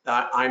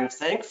 I'm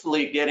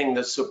thankfully getting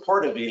the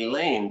support of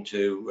Elaine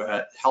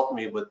to help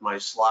me with my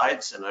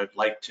slides, and I'd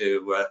like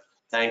to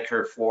thank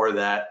her for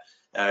that.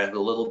 I had a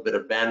little bit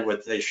of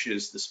bandwidth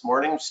issues this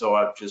morning, so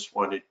I've just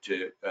wanted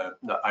to,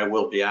 I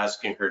will be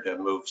asking her to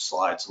move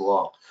slides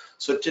along.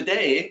 So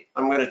today,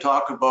 I'm going to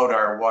talk about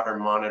our water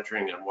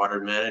monitoring and water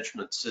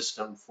management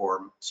system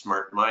for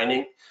smart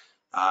mining.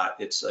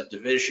 It's a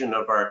division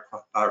of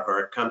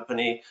our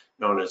company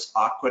known as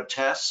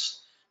Aquatest,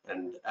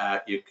 and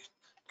you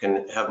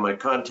can have my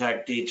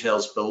contact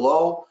details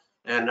below.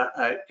 And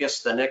I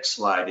guess the next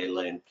slide,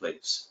 Elaine,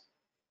 please.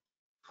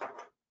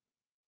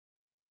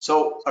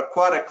 So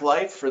Aquatic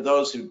Life, for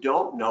those who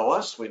don't know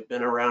us, we've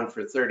been around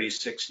for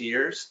 36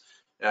 years.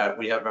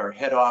 We have our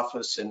head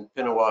office in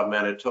Pinawa,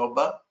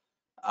 Manitoba.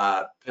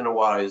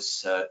 Pinawa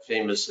is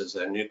famous as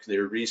a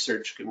nuclear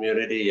research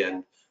community,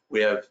 and we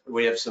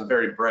have some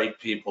very bright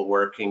people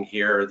working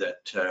here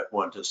that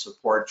want to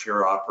support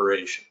your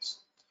operations.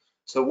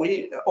 So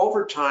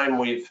over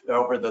time,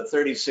 over the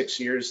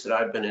 36 years that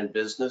I've been in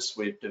business,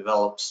 we've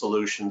developed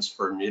solutions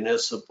for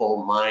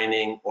municipal,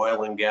 mining,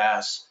 oil and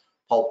gas,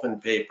 pulp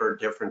and paper,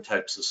 different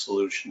types of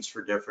solutions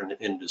for different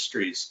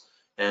industries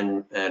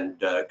and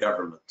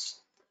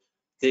governments.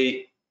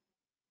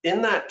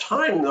 In that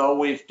time, though,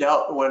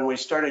 when we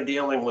started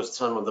dealing with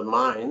some of the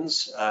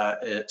mines,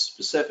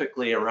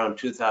 specifically around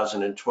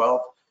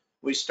 2012,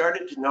 we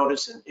started to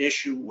notice an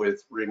issue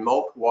with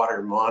remote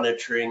water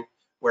monitoring,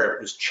 where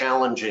it was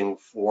challenging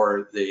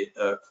for the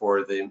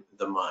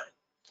mine.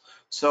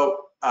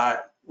 So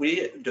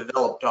we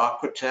developed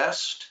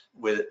Aquatest,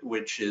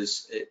 which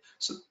is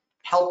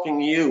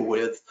helping you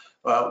with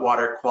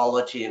water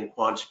quality and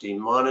quantity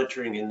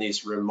monitoring in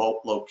these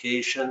remote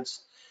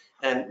locations.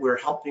 And we're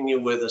helping you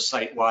with a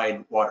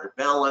site-wide water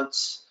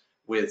balance,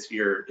 with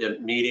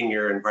meeting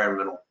your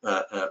environmental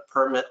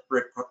permit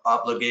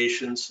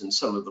obligations and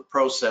some of the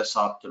process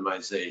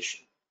optimization.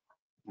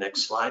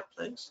 Next slide,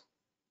 please.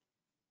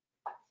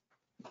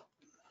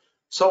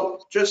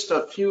 So just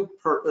a few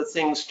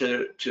things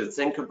to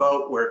think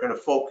about. We're going to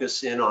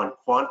focus in on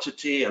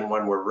quantity, and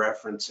when we're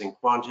referencing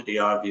quantity,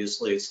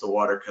 obviously it's the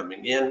water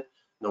coming in and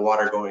the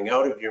water going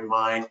out of your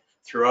mine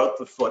throughout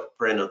the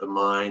footprint of the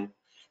mine,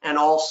 and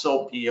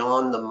also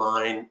beyond the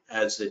mine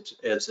as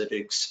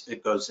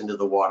it goes into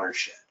the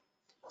watershed.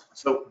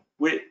 So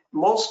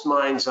most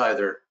mines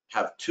either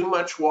have too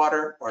much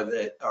water or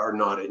they are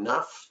not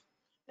enough,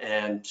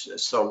 and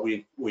so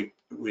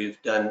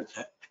we've done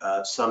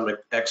some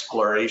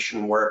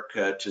exploration work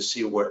to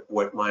see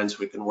what mines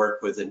we can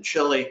work with in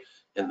Chile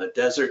in the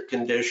desert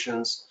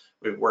conditions.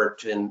 We've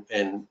worked in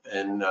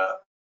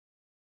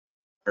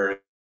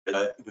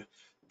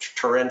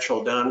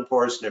torrential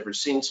downpours, never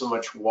seen so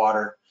much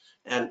water,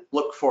 and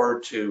look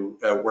forward to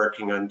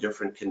working on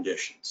different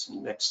conditions.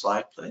 Next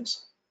slide,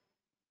 please.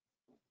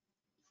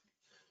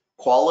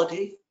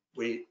 Quality,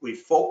 we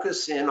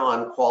focus in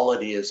on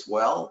quality as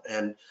well,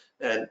 and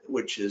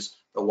which is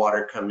the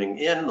water coming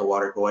in, the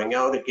water going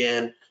out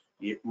again,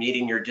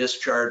 meeting your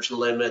discharge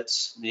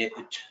limits,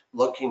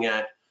 looking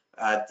at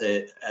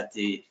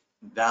the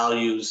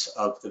values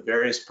of the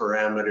various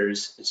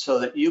parameters so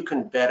that you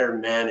can better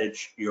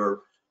manage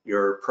your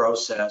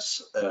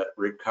process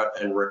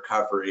and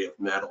recovery of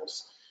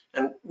metals.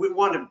 And we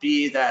want to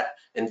be that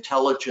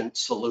intelligent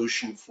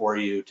solution for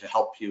you to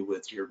help you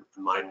with your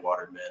mine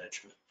water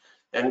management.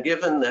 And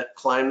given that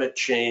climate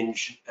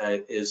change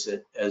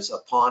is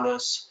upon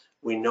us,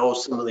 we know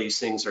some of these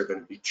things are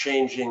going to be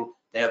changing.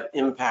 They have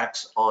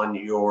impacts on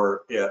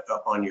your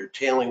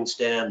tailings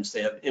dams.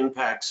 They have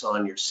impacts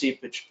on your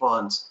seepage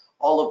ponds.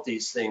 All of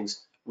these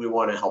things we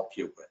want to help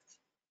you with.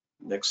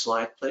 Next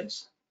slide,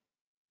 please.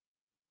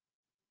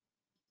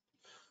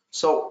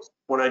 So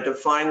when I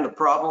define the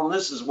problem,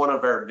 this is one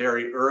of our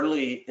very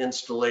early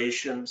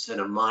installations in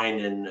a mine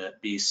in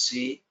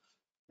BC,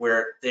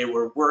 where they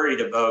were worried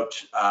about,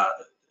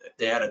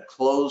 they had a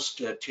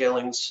closed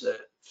tailings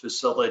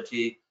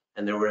facility,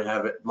 and they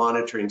were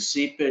monitoring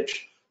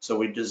seepage. So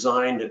we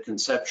designed a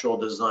conceptual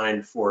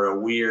design for a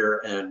weir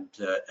and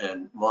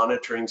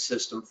monitoring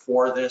system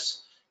for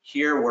this.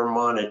 Here we're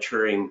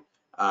monitoring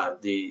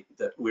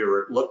we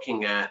were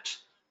looking at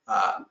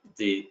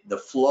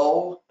the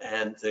flow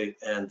and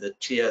the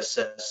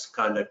TSS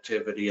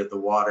conductivity of the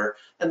water,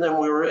 and then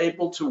we were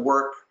able to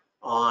work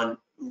on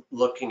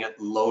looking at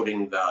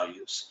loading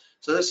values.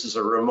 So this is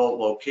a remote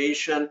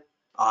location.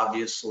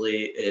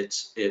 Obviously,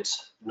 it's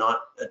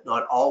not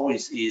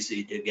always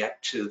easy to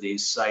get to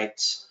these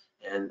sites,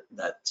 and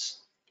that's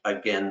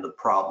again the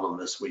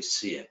problem as we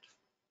see it.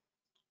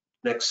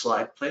 Next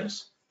slide,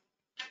 please.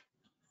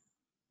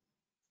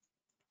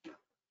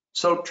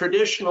 So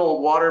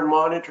traditional water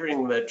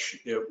monitoring,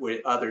 which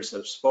others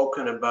have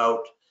spoken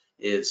about,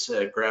 is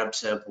grab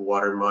sample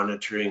water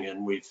monitoring,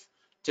 and we've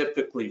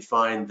typically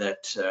find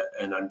that,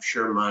 and I'm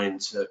sure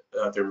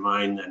other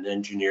mine and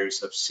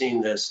engineers have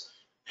seen this,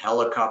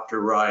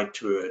 helicopter ride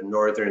to a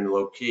northern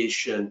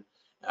location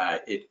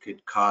it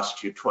could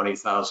cost you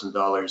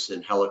 $20,000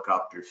 in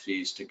helicopter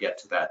fees to get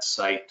to that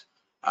site.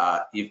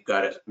 You've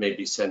got to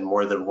maybe send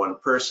more than one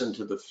person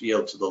to the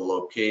field, to the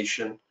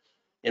location.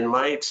 In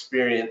my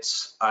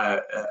experience,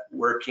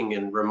 working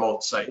in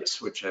remote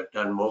sites, which I've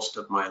done most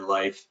of my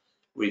life,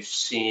 we've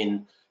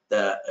seen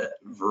the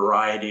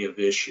variety of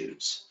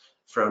issues,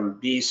 from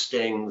bee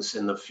stings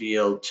in the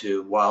field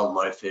to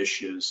wildlife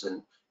issues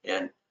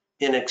and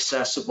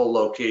inaccessible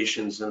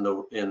locations in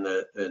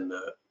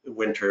the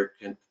winter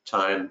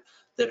time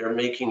that are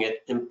making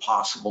it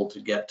impossible to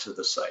get to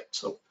the site.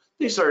 So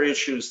these are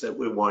issues that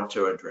we want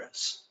to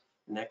address.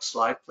 Next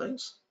slide,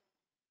 please.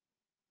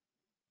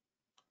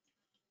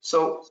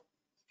 So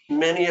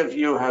many of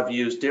you have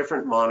used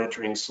different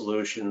monitoring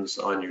solutions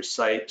on your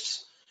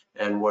sites,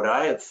 and what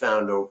I have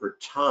found over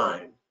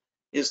time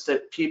is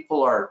that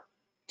people are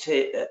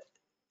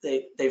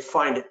they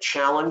find it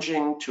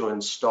challenging to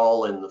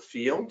install in the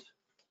field.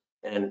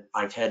 And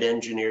I've had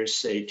engineers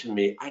say to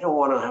me, I don't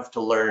want to have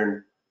to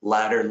learn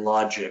ladder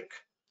logic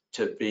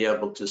to be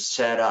able to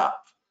set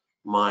up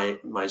my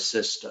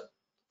system.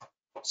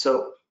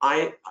 So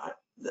I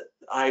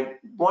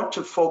want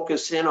to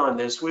focus in on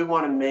this. We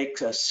want to make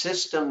a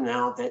system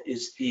now that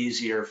is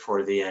easier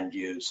for the end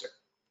user.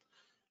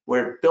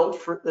 We're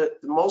built for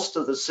most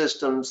of the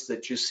systems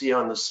that you see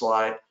on the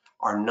slide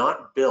are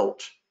not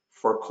built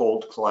for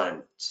cold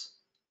climates.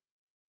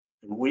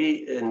 And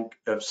we,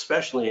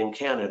 especially in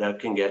Canada,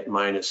 can get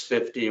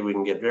 -50. We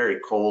can get very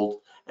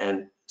cold,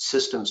 and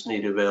systems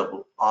need to be able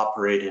to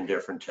operate in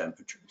different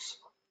temperatures.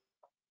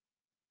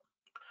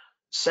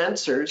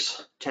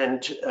 Sensors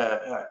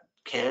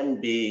can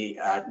be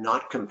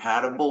not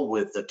compatible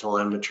with the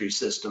telemetry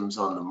systems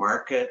on the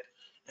market,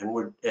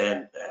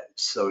 and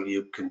so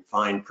you can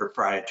find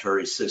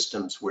proprietary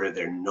systems where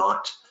they're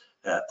not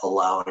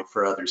allowing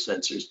for other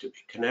sensors to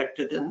be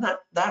connected, and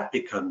that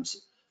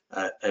becomes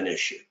an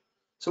issue.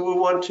 So we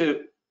want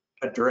to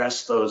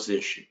address those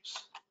issues.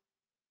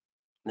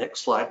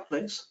 Next slide,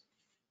 please.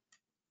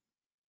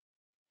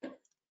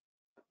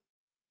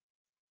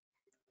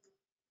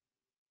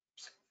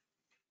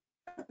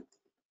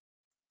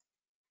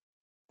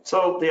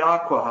 So the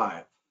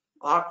AquaHive.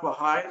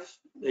 AquaHive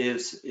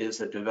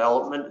is a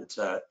development. It's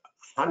a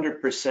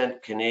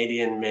 100%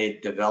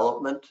 Canadian-made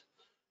development.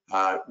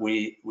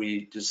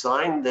 We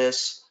designed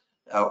this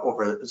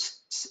over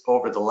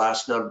the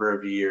last number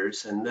of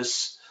years, and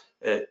this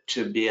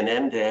to be an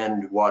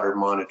end-to-end water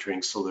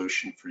monitoring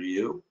solution for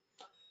you.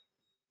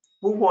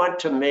 We want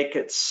to make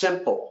it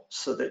simple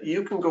so that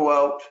you can go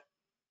out,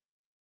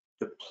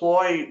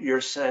 deploy your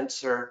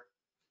sensor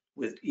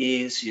with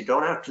ease. You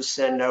don't have to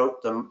send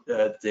out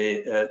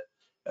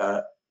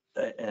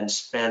and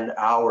spend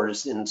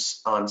hours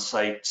on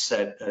site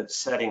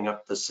setting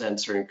up the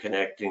sensor and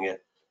connecting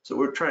it. So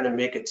we're trying to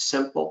make it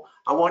simple.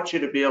 I want you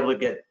to be able to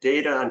get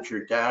data onto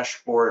your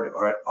dashboard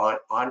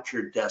or onto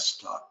your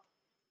desktop.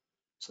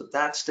 So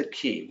that's the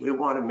key. We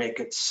want to make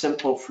it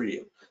simple for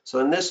you. So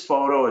in this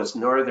photo is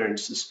northern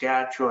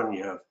Saskatchewan.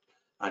 You have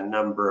a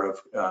number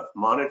of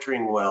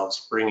monitoring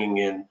wells bringing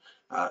in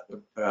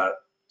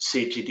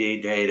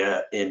CTD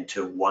data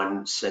into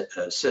one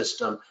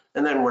system,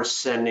 and then we're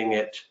sending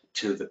it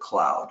to the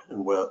cloud,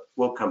 and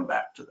we'll come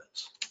back to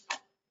this.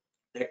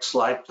 Next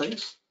slide,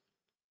 please.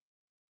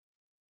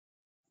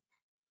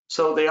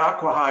 So the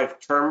AquaHive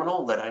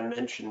terminal that I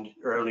mentioned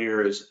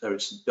earlier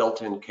is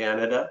built in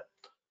Canada.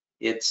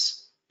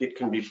 It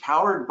can be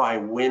powered by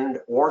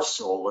wind or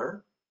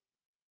solar.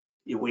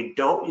 We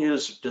don't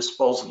use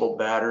disposable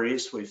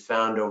batteries. We've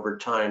found over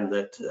time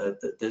that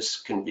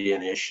this can be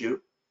an issue.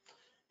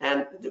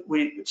 And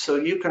so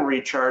you can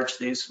recharge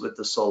these with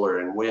the solar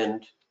and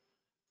wind.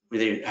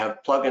 We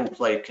have plug and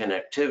play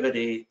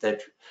connectivity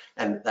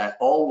and that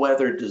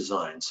all-weather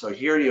design. So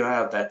here you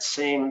have that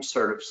same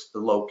sort of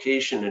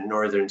location in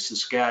northern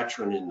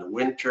Saskatchewan in the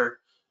winter,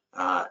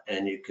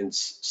 and you can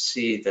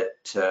see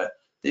that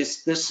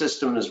this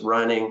system is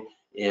running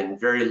in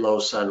very low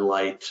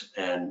sunlight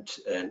and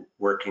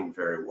working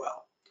very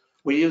well.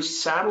 We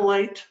use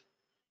satellite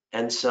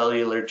and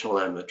cellular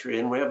telemetry,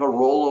 and we have a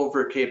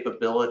rollover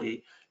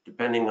capability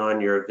depending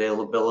on your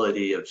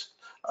availability of,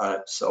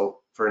 so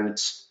for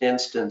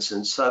instance,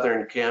 in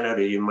southern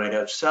Canada, you might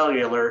have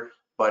cellular,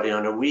 but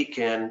on a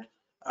weekend,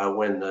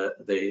 when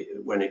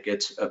it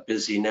gets a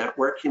busy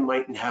network, you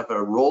might have a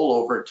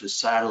rollover to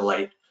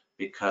satellite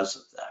because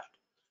of that.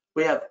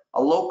 We have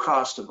a low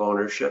cost of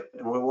ownership,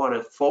 and we want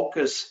to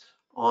focus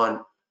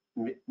on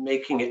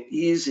making it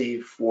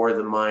easy for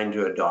the mine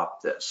to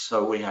adopt this.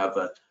 So we have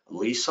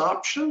lease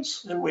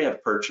options and we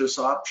have purchase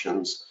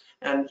options,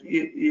 and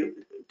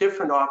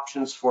different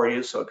options for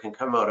you, so it can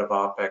come out of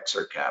OpEx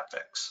or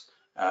CapEx.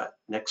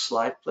 Next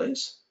slide,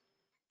 please.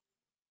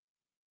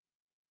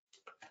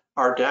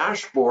 Our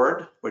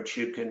dashboard, which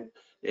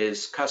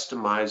is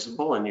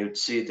customizable, and you'd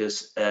see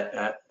this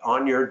at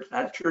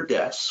your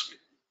desk,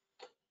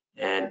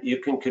 and you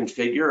can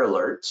configure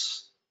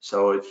alerts.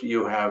 So if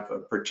you have a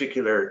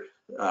particular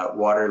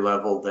water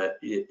level that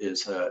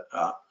is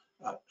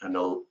an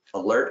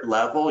alert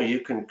level, you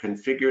can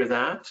configure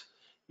that.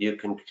 you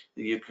can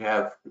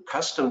have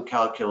custom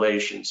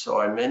calculations. So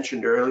I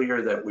mentioned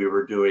earlier that we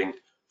were doing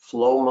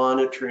flow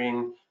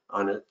monitoring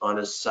on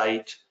a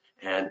site,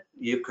 and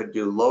you could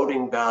do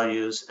loading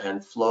values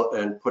and flow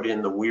and put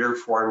in the Weir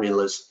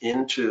formulas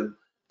into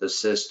the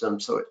system,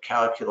 so it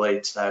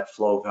calculates that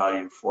flow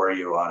value for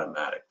you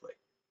automatically.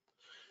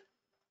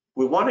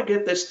 We want to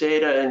get this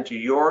data into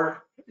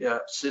your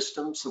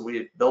system, so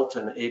we built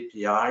an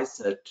API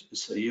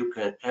so you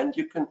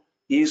can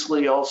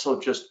easily also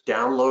just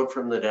download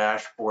from the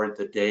dashboard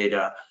the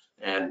data,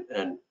 and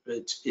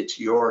it's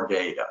your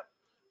data.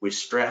 We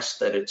stress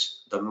that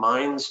it's the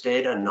mine's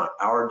data, not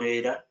our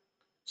data.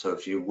 So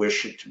if you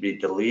wish it to be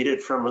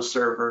deleted from a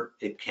server,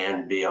 it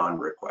can be on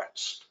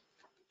request.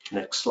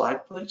 Next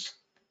slide, please.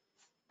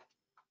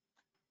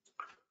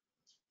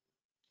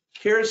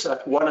 Here's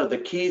one of the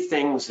key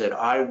things that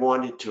I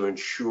wanted to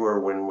ensure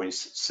when we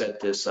set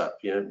this up.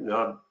 You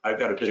know, I've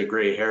got a bit of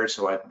gray hair,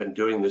 so I've been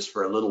doing this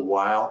for a little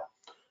while.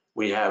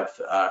 We have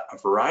a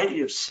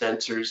variety of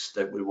sensors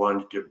that we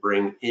wanted to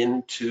bring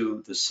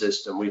into the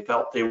system. We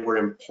felt they were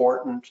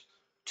important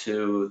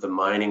to the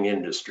mining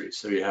industry.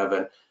 So you have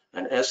an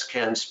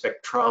SCAN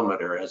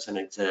spectrometer as an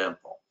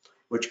example,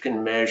 which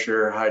can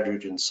measure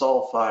hydrogen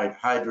sulfide,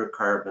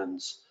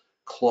 hydrocarbons,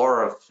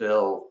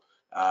 chlorophyll,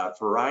 a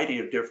variety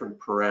of different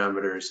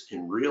parameters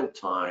in real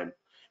time,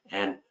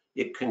 and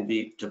it can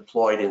be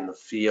deployed in the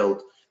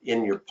field,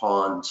 in your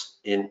ponds,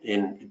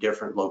 in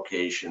different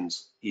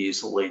locations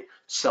easily.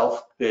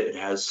 It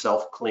has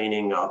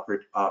self-cleaning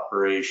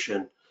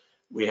operation.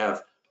 We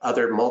have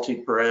other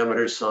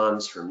multi-parameter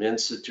sons from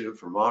Institute,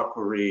 from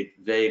Aquaread,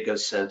 Vega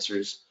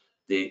sensors.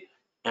 The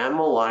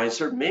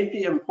analyzer may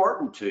be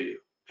important to you.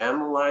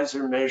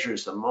 Analyzer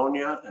measures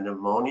ammonia and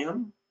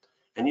ammonium,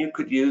 and you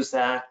could use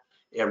that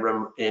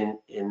in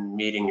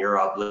meeting your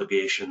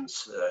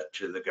obligations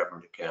to the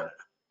government of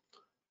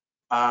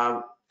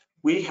Canada.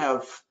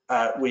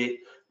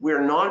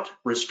 We're not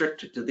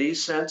restricted to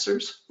these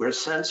sensors. We're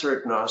sensor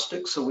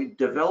agnostic, so we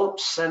develop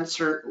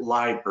sensor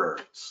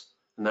libraries,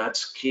 and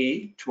that's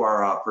key to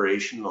our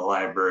operation. The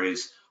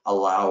libraries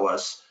allow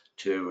us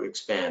to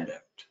expand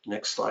out.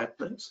 Next slide,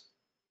 please.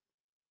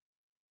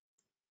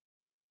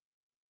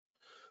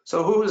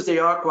 So who is the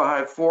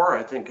AquaHive for?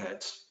 I think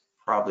that's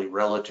probably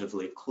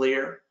relatively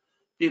clear.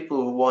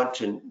 People who want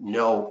to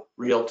know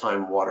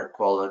real-time water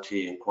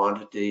quality and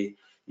quantity.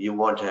 You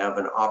want to have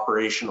an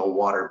operational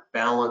water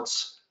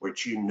balance,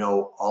 which you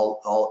know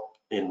all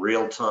in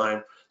real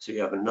time. So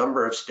you have a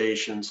number of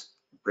stations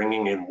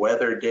bringing in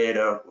weather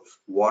data,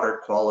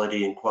 water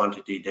quality and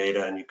quantity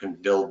data, and you can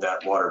build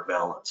that water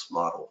balance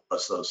model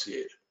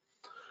associated.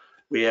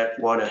 We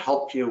want to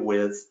help you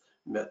with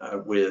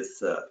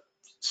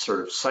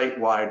sort of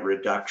site-wide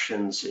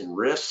reductions in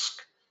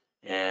risk,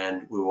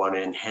 and we want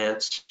to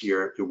enhance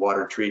your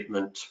water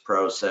treatment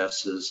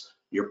processes,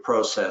 your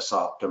process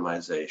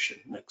optimization.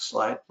 Next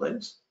slide,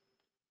 please.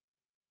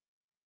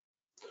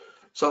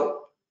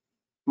 So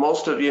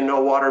most of you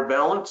know water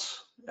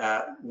balance.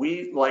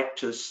 We like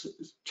to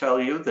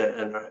tell you that,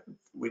 and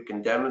we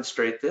can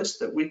demonstrate this,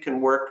 that we can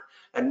work,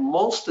 and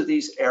most of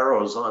these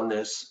arrows on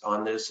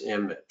this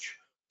image.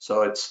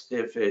 So it's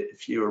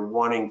if you're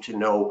wanting to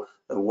know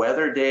the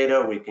weather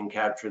data, we can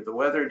capture the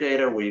weather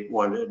data. We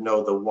want to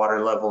know the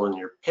water level in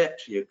your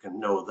pit, you can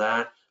know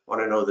that.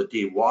 Want to know the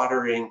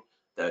dewatering,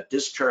 the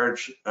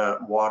discharge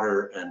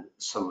water, and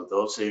some of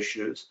those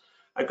issues.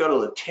 I go to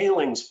the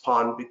tailings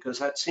pond because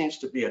that seems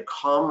to be a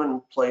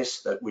common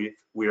place that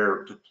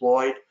we're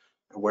deployed,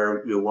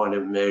 where you want to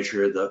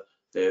measure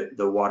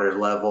the water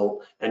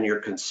level, and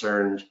you're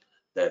concerned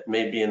that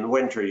maybe in the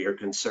winter you're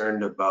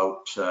concerned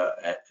about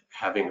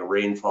having a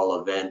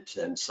rainfall event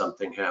and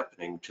something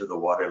happening to the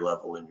water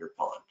level in your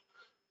pond.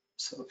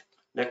 So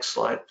next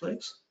slide,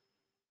 please.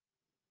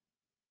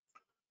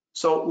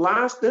 So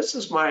this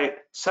is my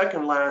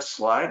second last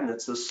slide, and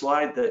it's a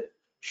slide that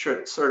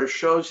sort of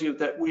shows you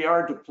that we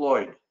are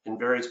deployed in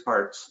various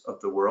parts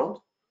of the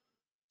world.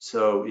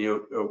 So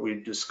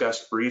we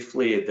discussed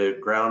briefly the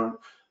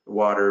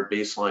groundwater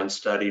baseline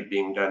study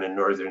being done in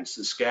northern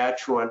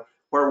Saskatchewan,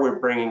 where we're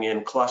bringing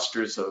in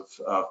clusters of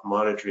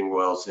monitoring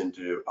wells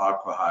into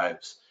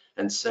AquaHives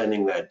and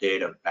sending that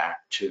data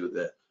back to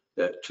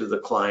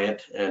the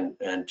client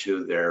and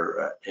to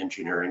their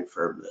engineering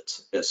firm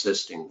that's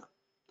assisting them.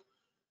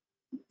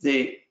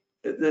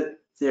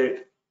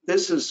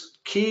 This is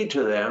key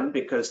to them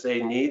because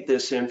they need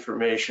this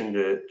information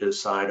to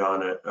decide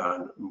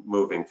on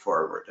moving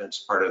forward as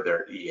part of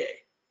their EA.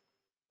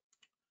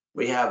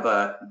 We have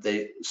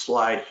the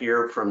slide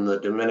here from the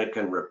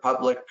Dominican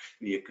Republic.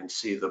 You can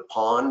see the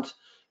pond,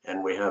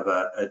 and we have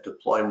a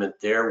deployment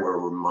there where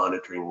we're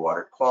monitoring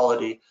water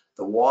quality.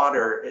 The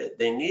water,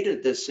 they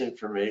needed this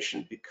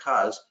information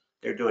because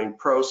they're doing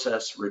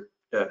process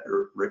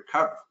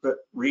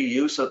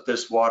reuse of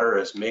this water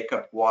as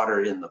makeup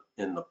water in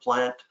the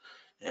plant,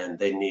 and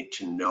they need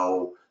to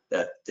know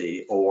that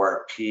the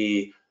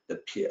ORP, the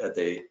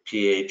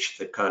pH,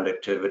 the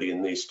conductivity,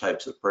 and these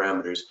types of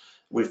parameters.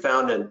 We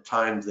found in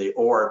times the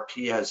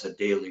ORP has a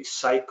daily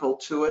cycle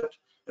to it,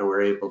 and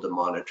we're able to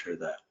monitor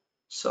that.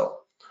 So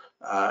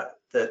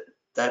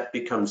that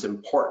becomes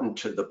important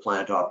to the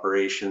plant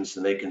operations,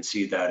 and they can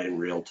see that in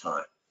real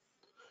time.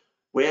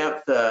 We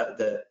have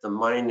the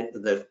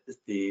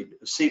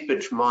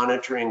seepage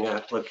monitoring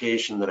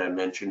application that I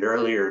mentioned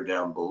earlier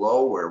down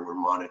below, where we're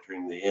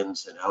monitoring the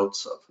ins and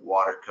outs of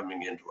water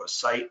coming into a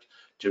site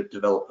to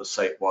develop a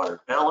site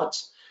water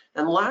balance.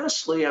 And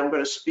lastly, I'm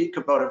going to speak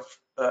about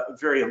a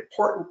very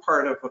important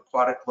part of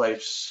aquatic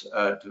life's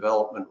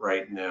development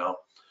right now.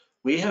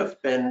 We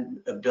have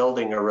been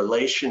building a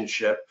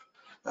relationship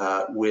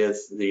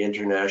with the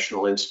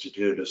International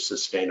Institute of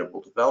Sustainable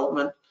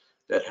Development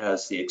that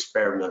has the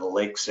experimental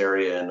lakes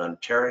area in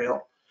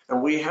Ontario,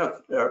 and we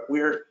have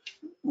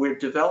we're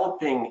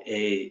developing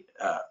a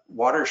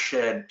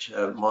watershed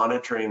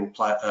monitoring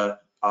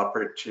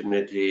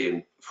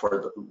opportunity for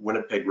the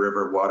Winnipeg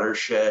River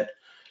watershed,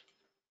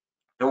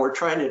 and we're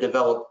trying to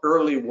develop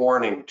early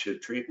warning to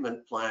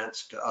treatment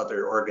plants, to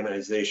other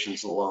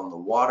organizations along the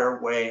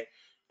waterway,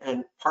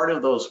 and part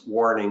of those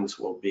warnings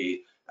will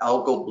be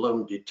algal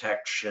bloom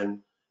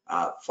detection,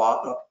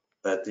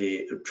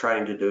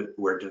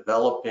 we're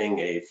developing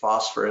a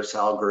phosphorus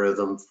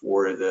algorithm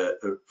for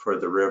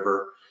the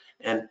river.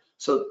 And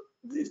so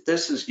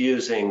this is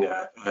using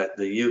the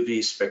UV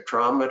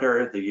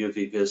spectrometer, the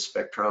UV vis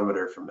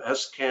spectrometer from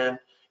SCAN,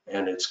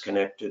 and it's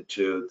connected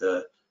to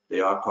the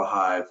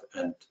AquaHive,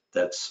 and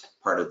that's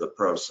part of the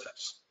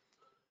process.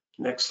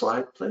 Next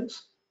slide,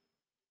 please.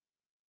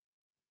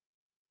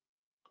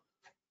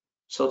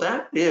 So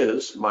that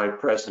is my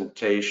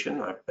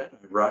presentation. I bet I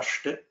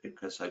rushed it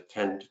because I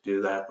tend to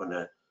do that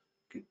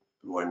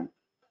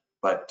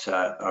but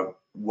I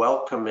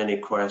welcome any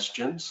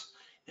questions,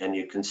 and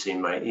you can see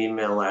my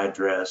email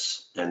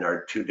address and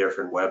our 2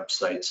 different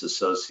websites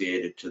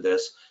associated to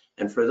this.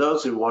 And for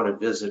those who want to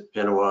visit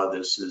Pinawa,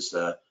 this is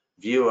a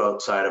view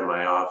outside of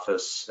my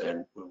office,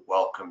 and we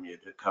welcome you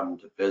to come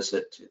to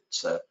visit.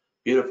 It's a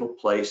beautiful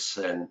place,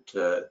 and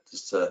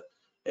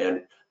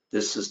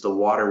this is the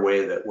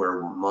waterway that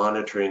we're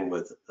monitoring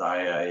with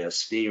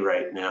IISD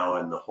right now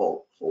and the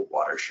whole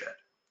watershed.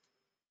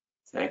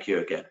 Thank you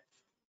again.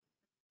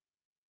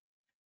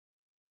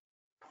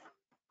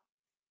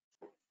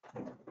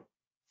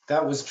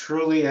 That was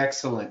truly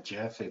excellent,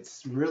 Jeff. It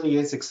really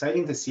is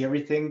exciting to see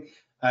everything.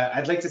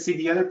 I'd like to see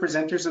the other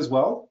presenters as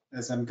well,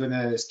 as I'm going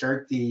to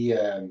start the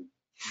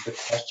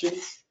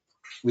questions.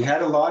 We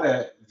had a lot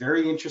of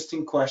very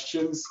interesting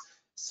questions.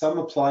 Some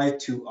apply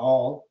to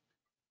all.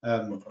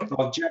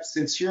 Well, Jeff,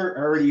 since you're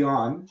already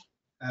on,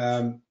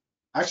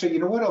 actually, you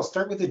know what? I'll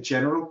start with a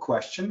general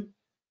question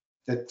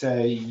that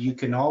you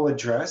can all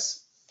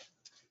address.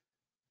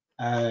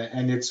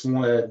 And it's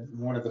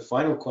one of the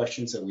final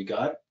questions that we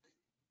got.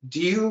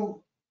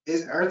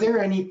 Are there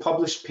any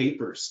published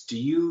papers?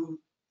 Do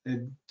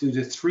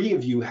the 3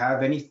 of you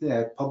have any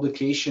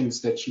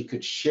publications that you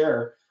could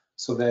share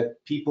so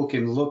that people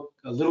can look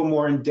a little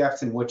more in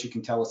depth in what you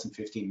can tell us in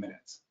 15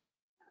 minutes?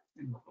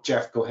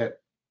 Jeff, go ahead.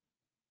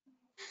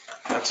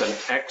 That's an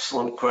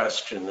excellent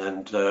question,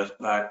 and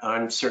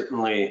I'm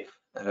certainly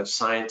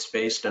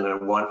science-based, and I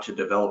want to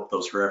develop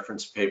those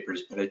reference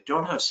papers, but I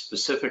don't have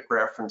specific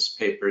reference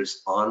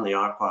papers on the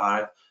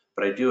AquaHive,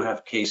 but I do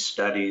have case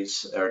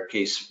studies or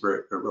case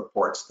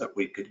reports that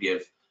we could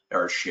give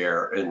or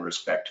share in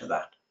respect to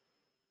that.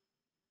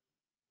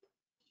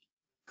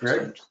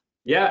 Greg?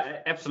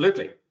 Yeah,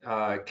 absolutely.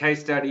 Case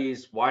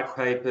studies, white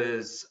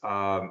papers,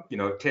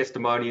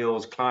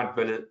 testimonials,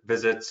 client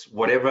visits,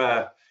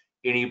 whatever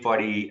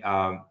anybody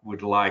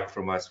would like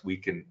from us, we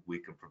can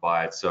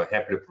provide. So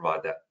happy to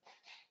provide that.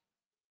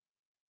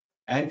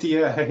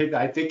 Anthea,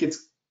 I think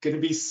it's going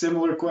to be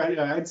similar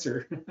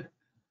answer.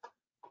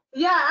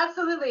 Yeah,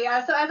 absolutely.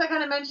 So as I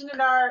kind of mentioned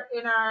in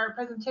our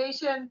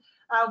presentation,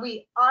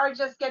 we are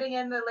just getting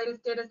in the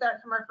latest data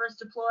set from our first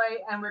deploy,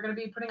 and we're going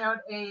to be putting out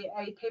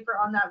a paper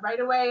on that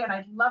right away. And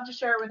I'd love to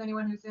share it with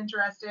anyone who's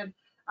interested.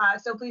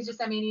 So please just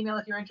send me an email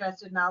if you're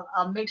interested, and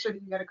I'll make sure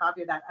that you get a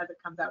copy of that as it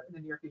comes out in the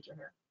near future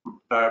here.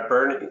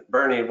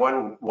 Bernie,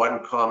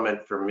 one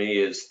comment for me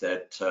is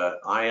that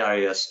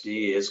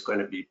IISD is going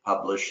to be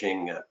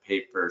publishing a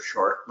paper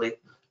shortly.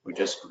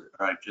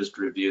 I just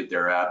reviewed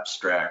their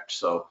abstract,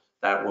 so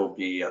that will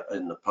be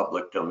in the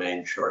public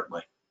domain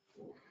shortly.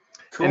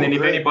 Cool, and then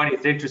if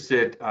anybody's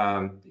interested,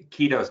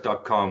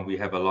 ketos.com, we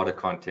have a lot of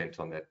content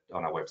on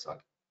our website.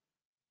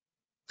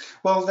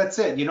 Well, that's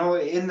it.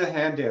 In the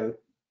handout,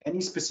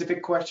 any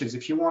specific questions,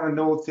 if you want to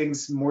know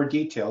things more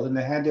detailed, in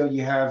the handout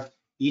you have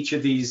each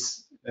of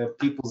these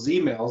people's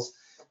emails,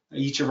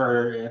 each of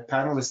our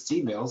panelists'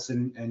 emails,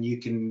 and you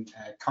can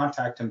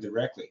contact them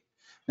directly.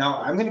 Now,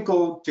 I'm going to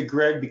go to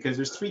Greg because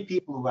there's 3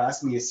 people who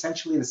asked me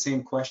essentially the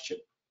same question.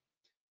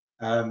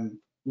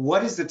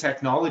 What is the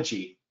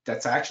technology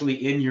that's actually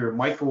in your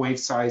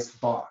microwave-sized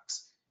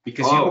box?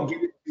 Because you don't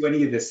give it to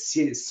any of the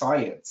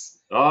science.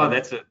 Oh,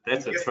 that's a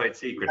trade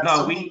secret.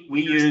 No,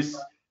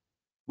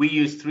 we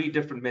use 3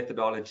 different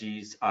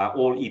methodologies,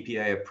 all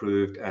EPA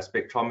approved.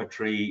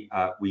 Spectrometry,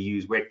 we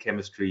use wet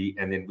chemistry,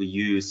 and then we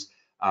use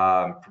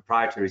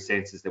proprietary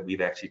sensors that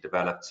we've actually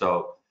developed.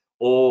 So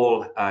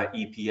all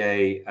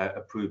EPA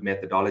approved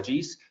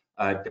methodologies.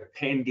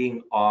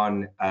 depending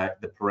on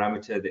the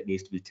parameter that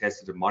needs to be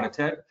tested and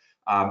monitored,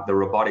 the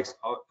robotics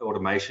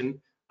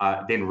automation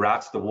then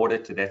routes the water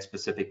to that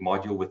specific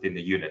module within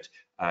the unit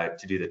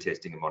to do the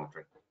testing and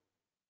monitoring.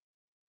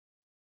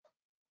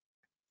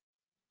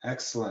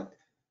 Excellent.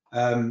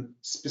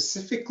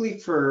 Specifically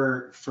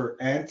for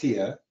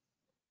Anthea,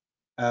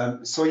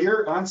 so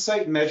your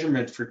on-site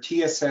measurement for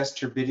TSS,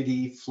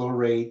 turbidity, flow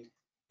rate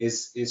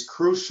is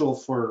crucial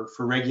for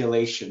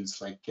regulations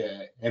like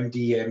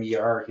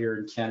MD-MER here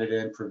in Canada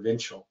and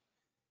provincial.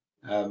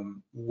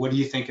 What do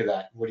you think of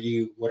that? What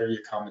are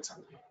your comments on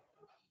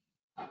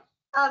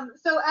that?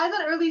 So as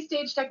an early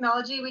stage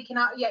technology, we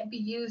cannot yet be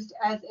used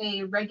as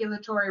a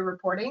regulatory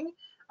reporting.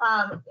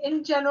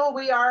 In general,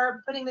 we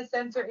are putting the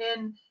sensor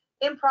in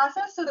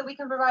process so that we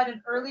can provide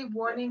an early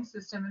warning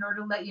system in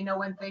order to let you know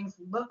when things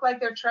look like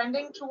they're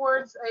trending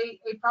towards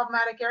a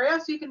problematic area,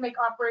 so you can make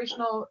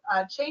operational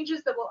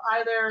changes that will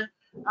either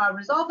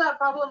resolve that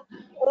problem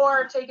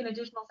or take an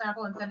additional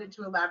sample and send it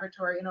to a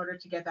laboratory in order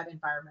to get that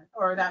environment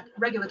or that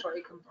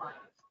regulatory compliance.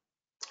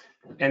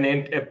 And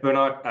then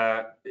Bernard,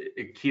 at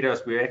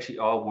Kidos, we actually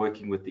are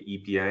working with the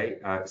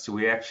EPA. So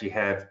we actually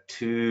have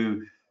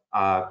two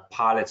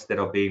pilots that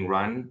are being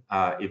run,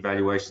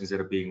 evaluations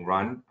that are being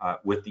run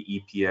with the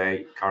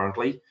EPA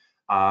currently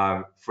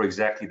for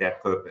exactly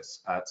that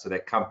purpose, so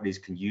that companies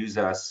can use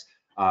us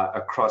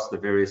across the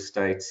various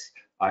states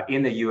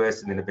in the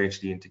US and then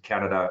eventually into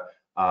Canada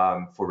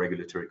for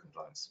regulatory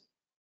compliance.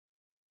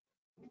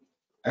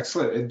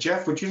 Excellent. And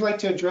Jeff, would you like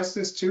to address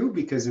this too?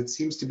 Because it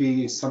seems to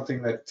be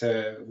something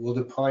that will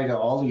apply to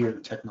all your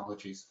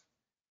technologies.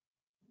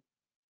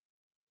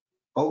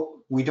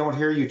 Oh, we don't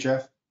hear you,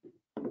 Jeff.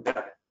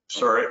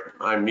 Sorry,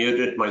 I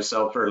muted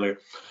myself earlier.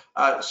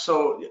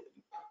 So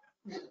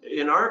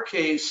in our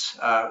case,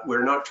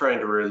 we're not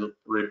trying to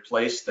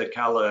replace the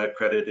CALA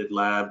accredited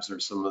labs or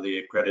some of the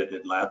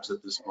accredited labs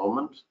at this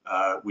moment.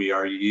 We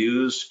are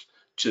used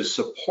to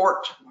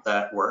support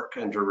that work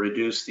and to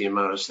reduce the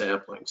amount of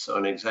sampling. So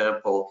an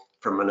example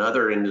from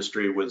another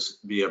industry was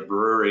be a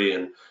brewery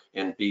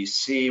in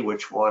BC,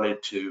 which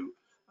wanted to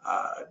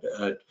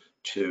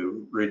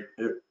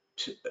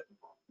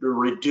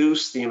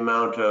reduce the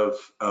amount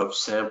of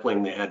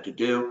sampling they had to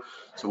do.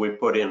 So we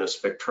put in a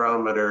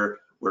spectrometer.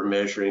 We're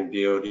measuring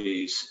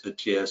DODs, the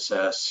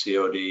TSS,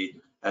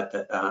 COD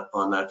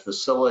on that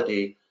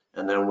facility,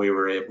 and then we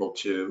were able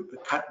to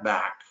cut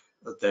back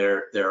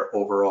their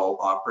overall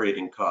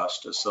operating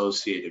cost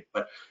associated.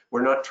 But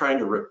we're not trying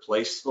to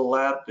replace the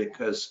lab,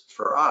 because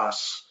for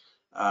us,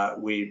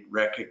 we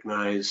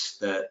recognize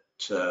that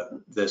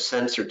the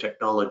sensor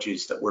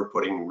technologies that we're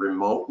putting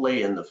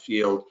remotely in the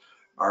field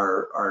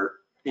are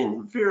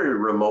in very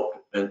remote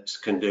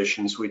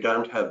conditions. We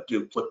don't have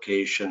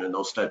duplication and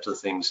those types of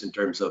things in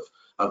terms of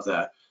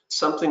that.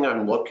 Something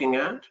I'm looking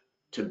at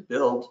to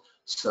build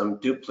some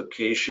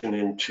duplication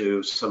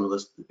into some of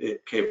the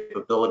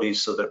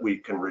capabilities so that we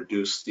can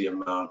reduce the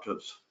amount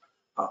of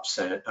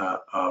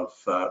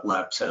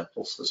lab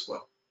samples as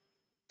well.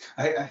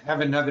 I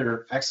have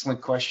another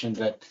excellent question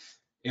that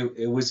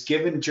it was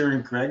given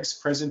during Greg's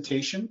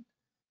presentation,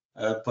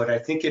 but I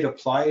think it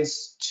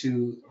applies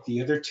to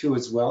the other two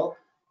as well,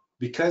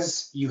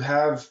 because you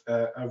have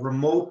a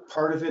remote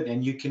part of it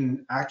and you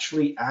can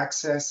actually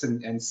access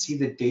and see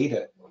the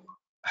data.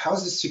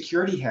 How's the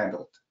security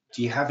handled?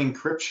 Do you have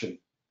encryption?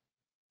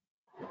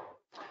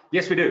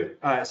 Yes, we do.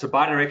 So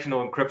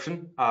bidirectional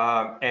encryption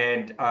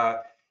and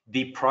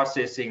the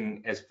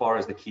processing as far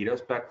as the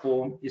Kidos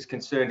platform is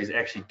concerned is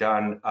actually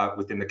done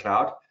within the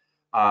cloud.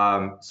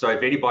 So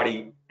if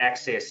anybody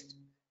accessed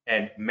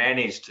and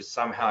managed to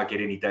somehow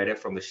get any data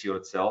from the shield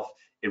itself,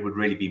 it would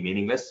really be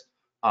meaningless.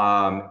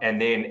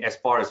 And then as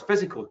far as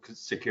physical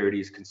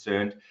security is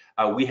concerned,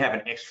 we have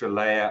an extra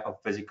layer of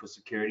physical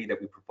security that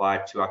we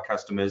provide to our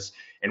customers,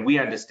 and we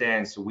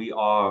understand, so we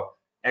are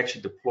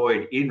actually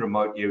deployed in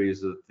remote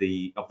areas of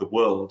the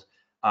world,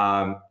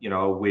 you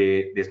know,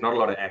 where there's not a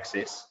lot of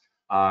access.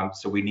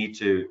 So we need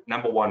to,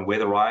 number one,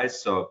 weatherize.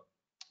 So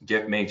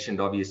Jeff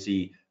mentioned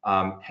obviously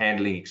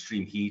handling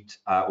extreme heat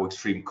or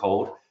extreme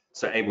cold,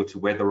 so able to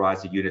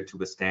weatherize the unit to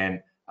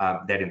withstand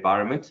that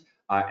environment.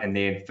 And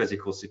then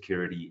physical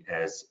security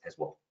as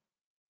well.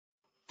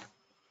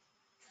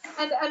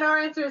 And our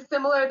answer is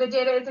similar. The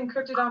data is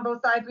encrypted on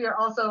both sides. We are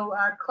also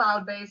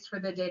cloud-based for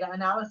the data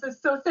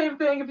analysis. So same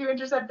thing, if you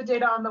intercept the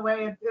data on the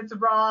way, it's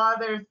raw,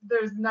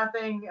 there's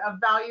nothing of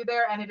value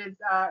there, and it is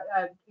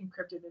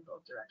encrypted in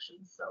both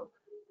directions. So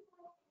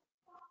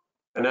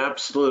an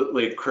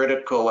absolutely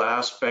critical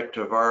aspect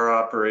of our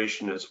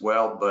operation as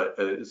well, but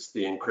is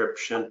the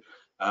encryption.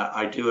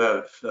 I do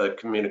have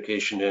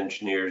communication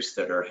engineers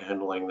that are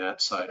handling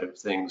that side of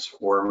things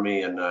for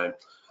me, and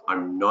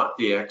I'm not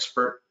the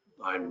expert.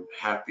 I'm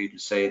happy to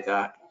say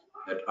that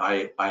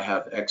I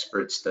have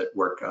experts that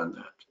work on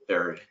that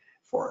area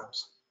for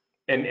us.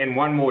 And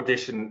one more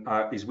addition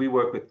is we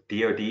work with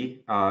DOD,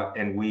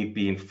 and we've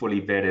been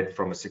fully vetted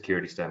from a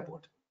security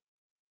standpoint.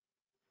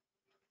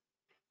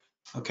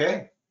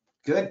 Okay,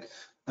 good.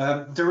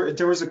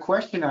 There was a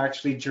question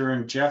actually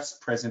during Jeff's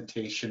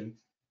presentation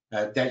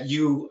that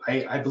you,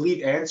 I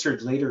believe,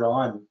 answered later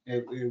on.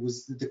 It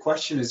was, the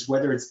question is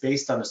whether it's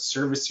based on a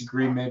service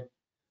agreement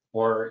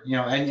or, you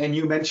know, and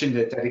you mentioned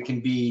it, that it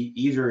can be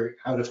either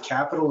out of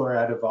capital or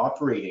out of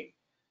operating.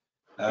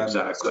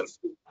 Exactly.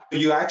 So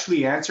you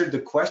actually answered the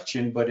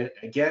question, but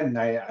again,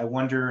 I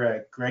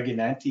wonder, Greg and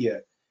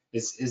Antia,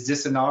 is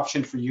this an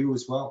option for you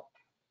as well?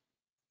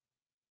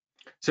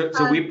 So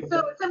we.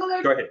 So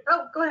similar. Go ahead.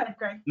 Oh, go ahead,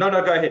 Greg. No,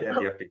 go ahead,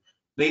 Anthea.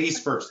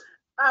 Ladies first.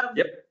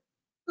 Yep.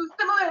 So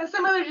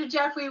similar to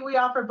Jeff, we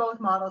offer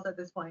both models at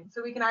this point.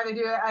 So we can either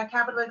do a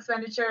capital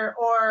expenditure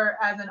or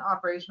as an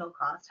operational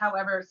cost,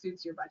 however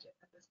suits your budget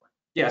at this point.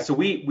 Yeah, so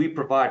we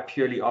provide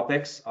purely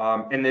OpEx,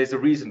 and there's a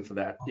reason for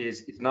that.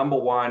 Is number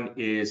one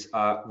is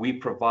we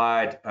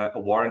provide a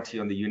warranty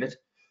on the unit.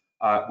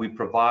 We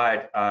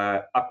provide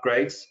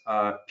upgrades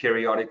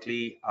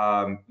periodically,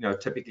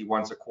 typically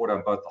once a quarter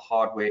on both the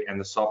hardware and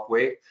the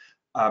software.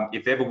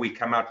 If ever we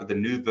come out with a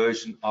new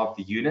version of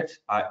the unit,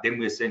 then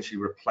we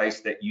essentially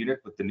replace that unit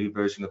with the new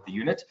version of the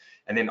unit,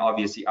 and then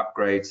obviously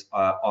upgrades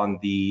on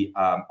the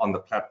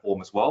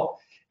platform as well,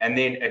 and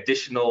then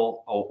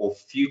additional or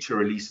future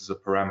releases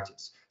of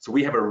parameters. So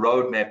we have a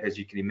roadmap, as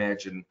you can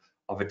imagine,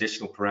 of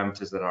additional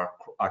parameters that our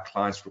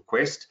clients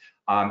request,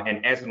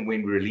 and as and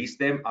when we release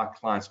them, our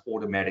clients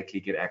automatically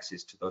get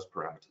access to those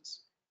parameters.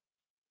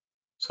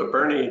 So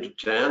Bernie,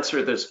 to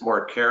answer this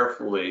more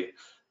carefully,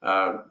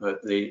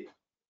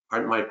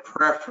 my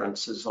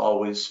preference is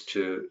always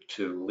to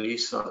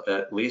lease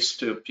at least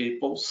to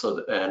people,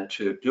 and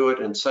to do it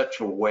in such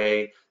a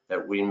way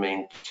that we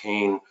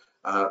maintain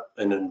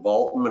an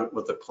involvement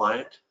with the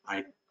client.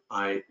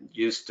 I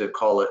used to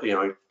call it,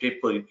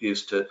 people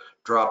used to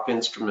drop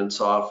instruments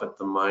off at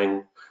the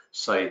mine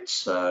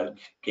site's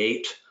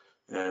gate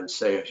and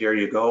say, here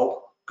you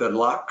go, good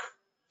luck.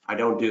 I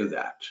don't do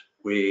that.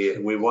 We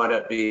want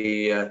to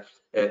be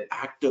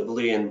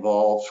actively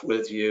involved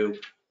with you,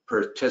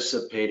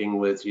 participating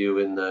with you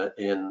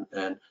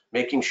and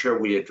making sure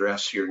we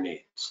address your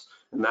needs.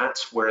 And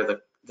that's where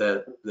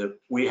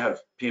we have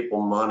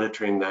people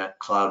monitoring that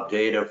cloud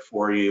data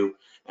for you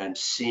and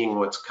seeing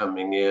what's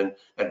coming in,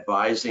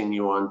 advising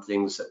you on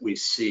things that we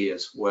see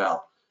as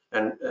well.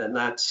 And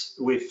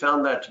we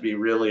found that to be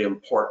really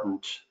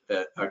important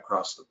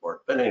across the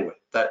board. But anyway,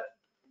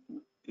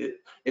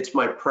 it's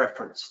my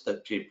preference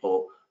that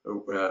people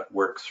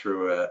work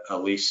through a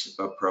lease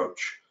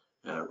approach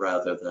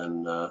rather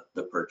than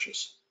the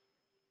purchase.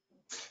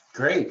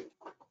 Great,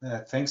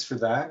 thanks for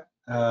that.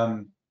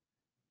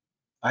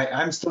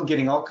 I'm still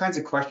getting all kinds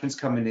of questions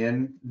coming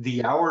in.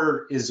 The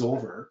hour is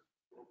over.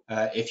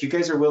 If you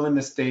guys are willing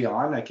to stay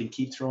on, I can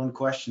keep throwing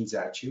questions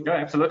at you. Yeah,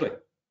 absolutely.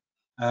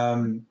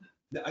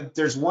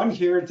 There's one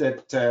here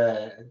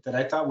that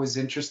I thought was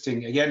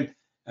interesting. Again,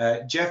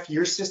 Jeff,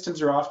 your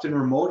systems are often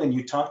remote, and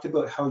you talked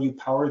about how you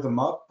power them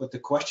up, but the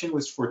question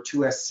was for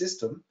 2S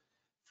system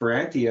for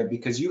Anthea,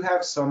 because you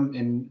have some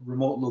in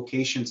remote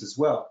locations as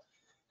well.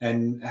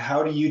 And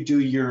how do you do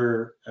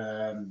your,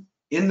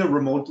 in the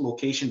remote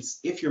locations,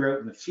 if you're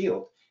out in the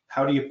field,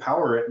 how do you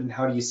power it and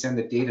how do you send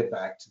the data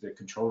back to the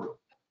control room?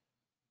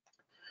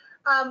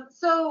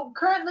 So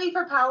currently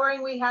for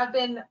powering, we have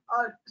been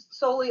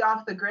solely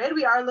off the grid.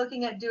 We are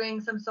looking at doing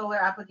some solar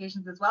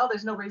applications as well.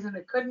 There's no reason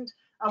it couldn't.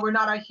 We're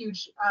not a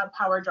huge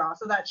power draw,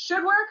 so that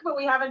should work, but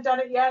we haven't done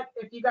it yet.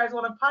 If you guys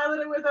want to pilot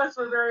it with us,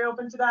 we're very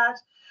open to that.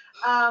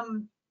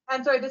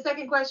 And sorry, the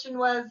second question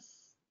was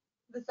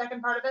the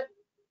second part of it?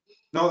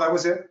 No, that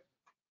was it.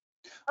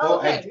 Oh, well,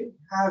 okay. I did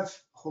have,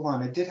 hold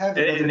on, I did have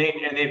And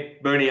then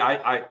Bernie,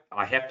 I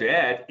have to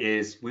add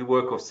is we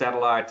work with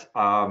satellite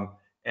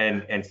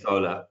and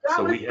solar. That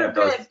so was we have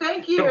the those. bit.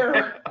 Thank you.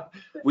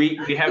 we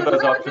have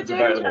those options the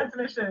data available.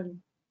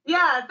 Transmission.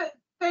 Yeah,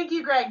 thank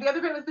you, Greg. The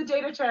other bit was the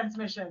data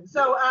transmission.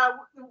 So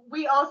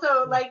we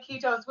also, like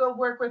Kitos, will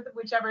work with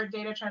whichever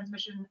data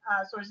transmission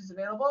source is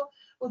available.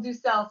 We'll do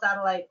cell,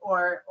 satellite,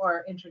 or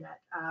internet,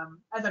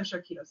 as I'm sure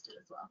Kitos do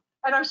as well.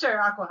 And I'm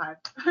sure Aquahive.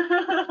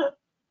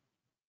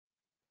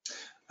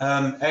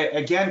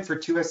 Again, for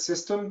 2S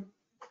system,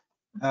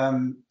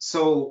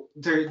 so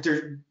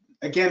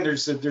again,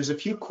 there's a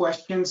few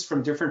questions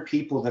from different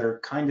people that are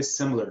kind of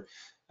similar.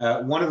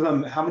 One of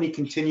them, how many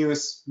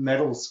continuous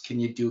metals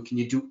can you do? Can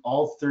you do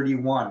all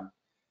 31?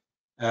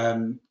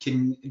 Do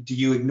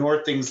you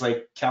ignore things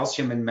like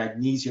calcium and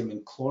magnesium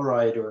and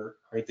chloride, or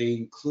are they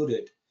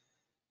included?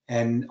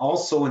 And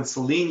also in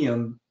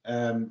selenium,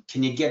 can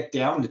you get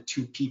down to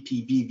 2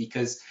 ppb?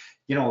 Because,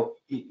 you know,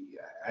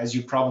 as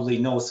you probably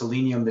know,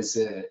 selenium is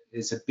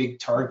a big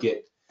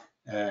target.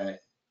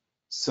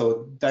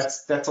 So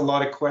that's a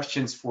lot of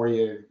questions for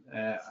you.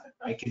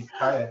 I can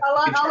try to, a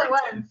lot all at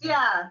once,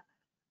 yeah.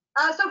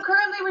 So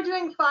currently we're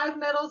doing 5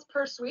 metals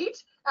per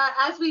suite.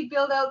 As we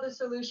build out the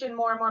solution,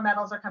 more and more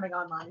metals are coming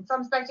online. So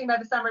I'm expecting by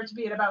the summer to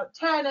be at about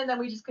 10, and then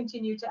we just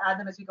continue to add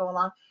them as we go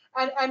along.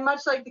 And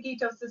much like the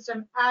Kitos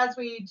system, as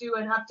we do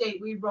an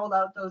update, we roll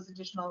out those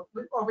additional,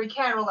 or we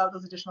can roll out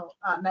those additional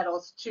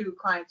metals to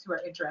clients who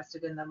are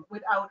interested in them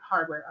without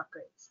hardware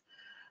upgrades.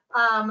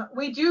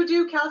 We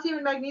do calcium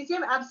and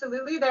magnesium,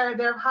 absolutely.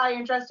 They're of high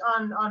interest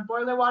on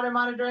boiler water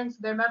monitoring, so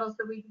they're metals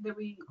that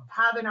we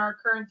have in our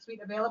current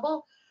suite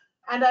available.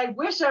 And I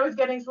wish I was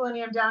getting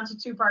selenium down to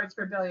 2 parts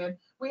per billion.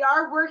 We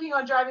are working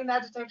on driving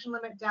that detection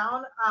limit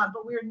down,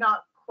 but we're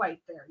not quite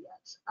there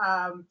yet.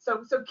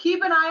 So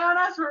keep an eye on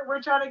us.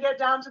 We're trying to get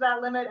down to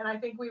that limit, and I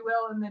think we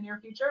will in the near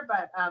future.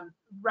 But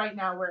right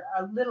now we're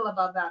a little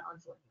above that on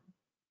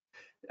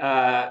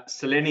selenium.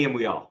 Selenium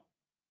we are.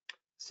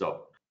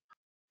 So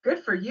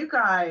good for you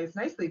guys.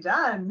 Nicely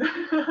done.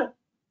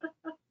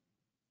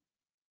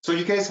 So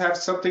you guys have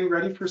something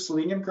ready for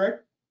selenium, Greg?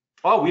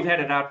 oh, we've had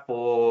it out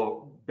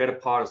for better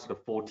part of sort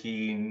of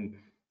 14,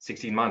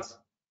 16 months.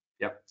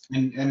 Yep.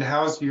 And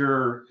how's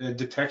your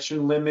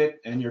detection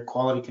limit and your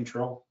quality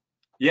control?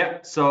 Yeah,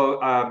 so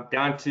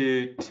down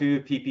to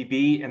 2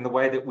 ppb, and the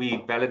way that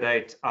we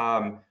validate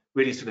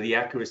really sort of the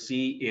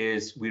accuracy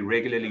is we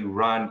regularly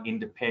run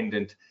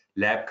independent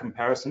lab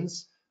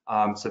comparisons.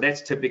 So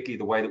that's typically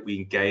the way that we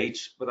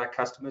engage with our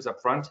customers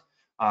up front,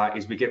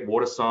 is we get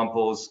water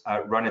samples,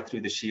 run it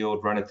through the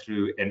shield, run it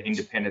through an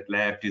independent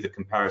lab, do the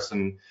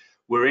comparison.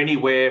 We're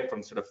anywhere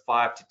from sort of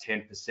 5 to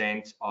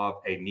 10% of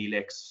a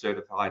NELEX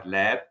certified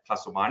lab,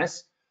 plus or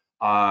minus.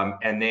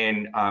 And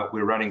then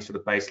we're running sort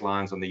of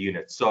baselines on the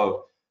unit.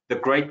 So the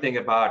great thing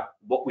about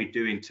what we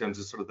do in terms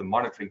of sort of the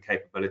monitoring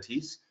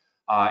capabilities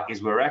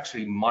is we're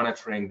actually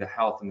monitoring the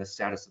health and the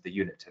status of the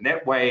unit. And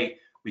that way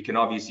we can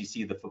obviously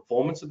see the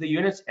performance of the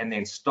units and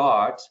then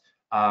start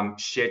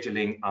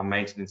scheduling our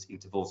maintenance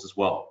intervals as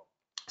well.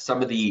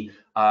 Some of the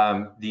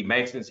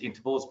maintenance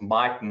intervals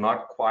might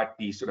not quite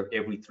be sort of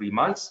every 3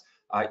 months.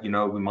 You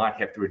know, we might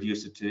have to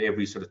reduce it to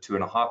every sort of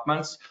 2.5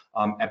 months.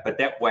 But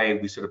that way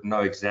we sort of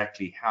know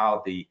exactly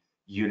how the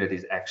unit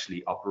is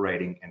actually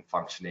operating and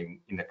functioning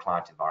in the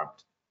client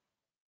environment.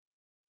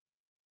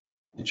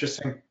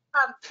 Interesting.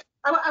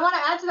 I want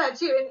to add to that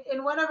too.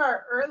 In one of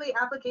our early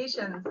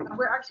applications,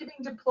 we're actually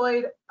being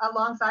deployed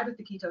alongside with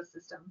the Ketos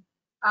system,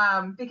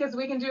 because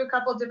we can do a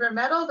couple different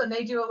metals and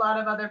they do a lot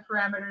of other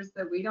parameters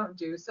that we don't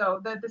do. So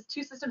the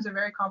 2 systems are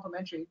very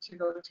complementary to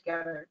go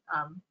together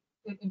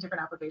in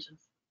different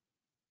applications.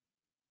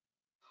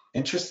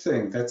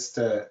 Interesting. That's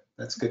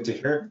good to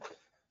hear.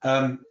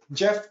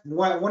 Jeff,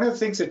 one of the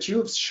things that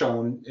you've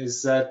shown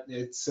is that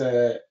it's,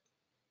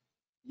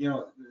 you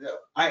know,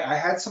 I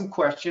had some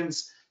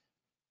questions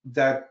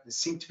that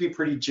seem to be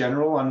pretty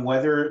general on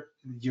whether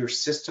your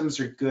systems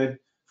are good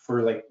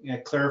for like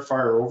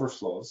clarifier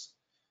overflows,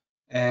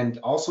 and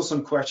also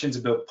some questions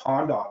about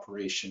pond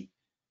operation.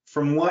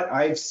 From what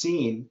I've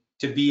seen,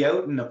 to be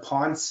out in a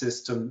pond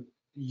system,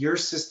 your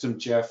system,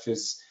 Jeff,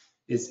 is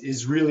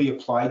really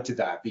applied to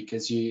that,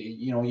 because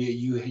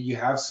you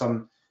have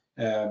some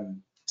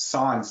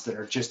sondes that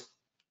are just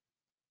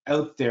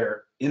out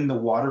there in the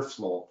water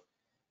flow,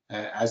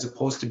 as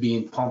opposed to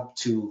being pumped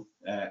to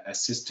a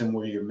system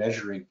where you're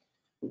measuring.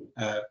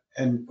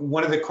 And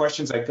one of the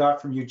questions I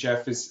got from you,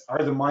 Jeff, is,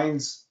 are the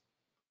mine's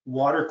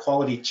water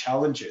quality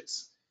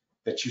challenges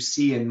that you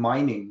see in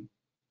mining,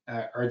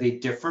 are they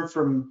different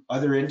from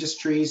other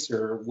industries,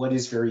 or what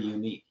is very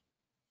unique?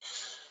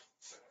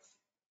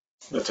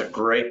 That's a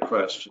great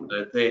question.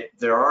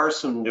 There are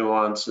some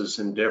nuances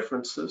and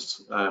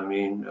differences. I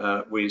mean,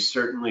 we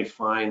certainly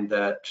find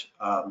that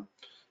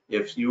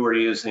if you were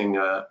using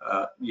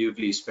a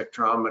UV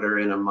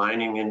spectrometer in a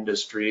mining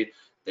industry,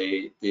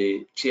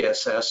 the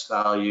TSS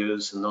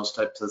values and those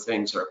types of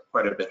things are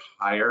quite a bit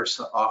higher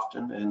so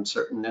often. In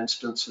certain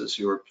instances,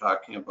 you were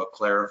talking about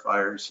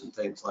clarifiers and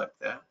things like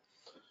that.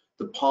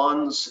 The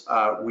ponds,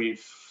 we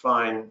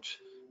find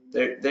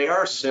they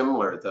are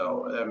similar,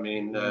 though. I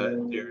mean,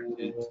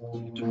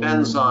 it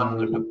depends on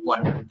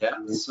the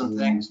depths and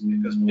things,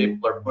 because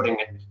people are putting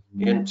it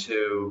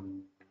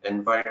into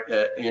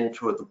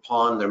the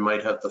pond. There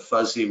might have the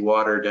fuzzy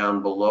water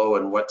down below,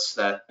 and what's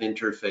that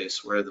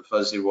interface where the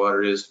fuzzy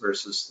water is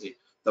versus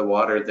the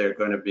water they're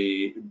going to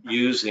be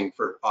using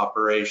for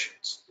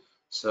operations.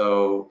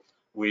 So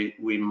we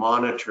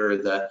monitor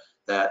that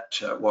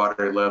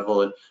water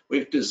level, and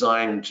we've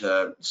designed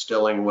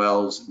stilling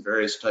wells and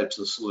various types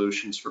of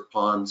solutions for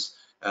ponds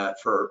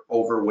for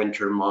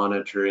overwinter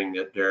monitoring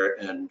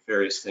and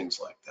various things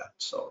like that.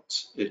 So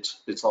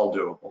it's all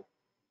doable.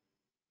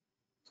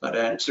 Does that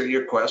answer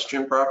your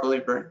question properly,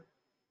 Brent?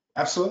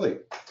 Absolutely.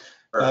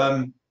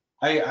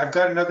 I've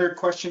got another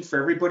question for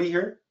everybody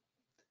here.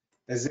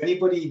 Is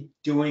anybody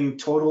doing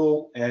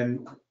total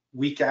and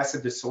weak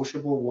acid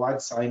dissociable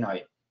wad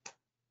cyanide?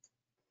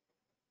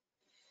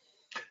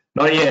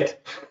 Not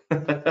yet.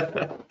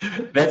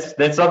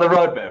 That's on the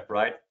roadmap,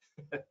 right?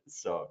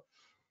 So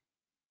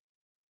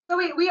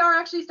we are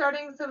actually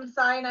starting some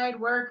cyanide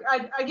work.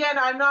 Again,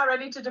 I'm not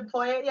ready to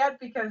deploy it yet,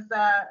 because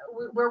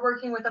we're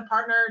working with a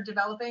partner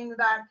developing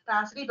that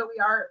capacity, but we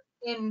are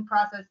in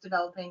process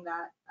developing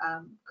that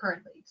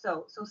currently.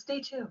 So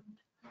stay tuned.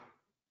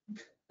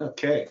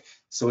 Okay,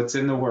 so it's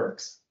in the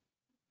works.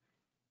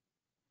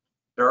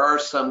 There are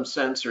some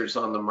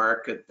sensors on the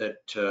market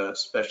that,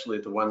 especially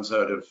the ones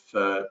out of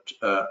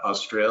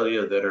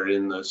Australia, that are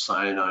in the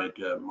cyanide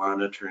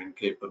monitoring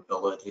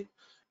capability.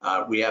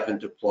 We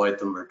haven't deployed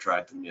them or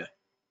tried them yet.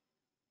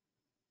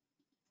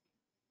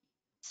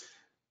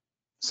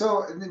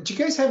 So do you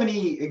guys have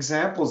any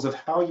examples of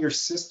how your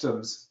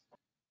systems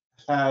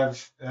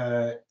have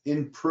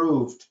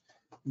improved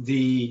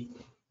the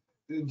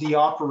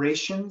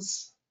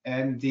operations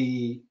and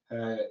the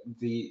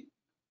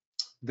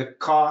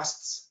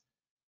costs?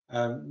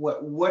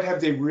 What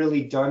have they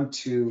really done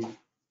to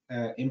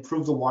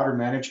improve the water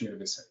management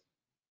of a site?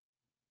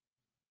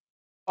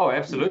 Oh,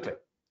 absolutely.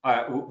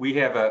 We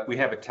have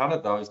a ton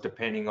of those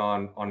depending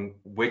on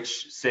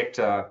which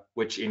sector,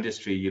 which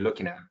industry you're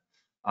looking at.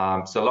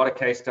 So a lot of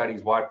case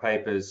studies, white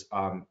papers,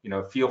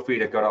 feel free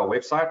to go to our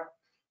website.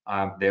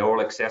 They're all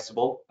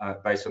accessible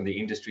based on the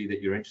industry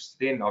that you're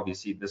interested in.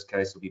 Obviously, in this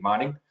case, will be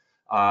mining.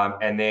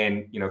 And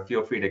then,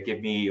 feel free to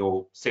give me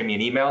or send me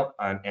an email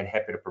and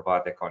happy to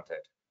provide that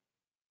contact.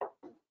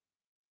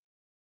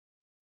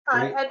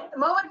 At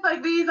moments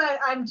like these,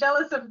 I'm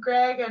jealous of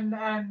Greg and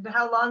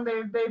how long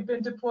they've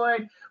been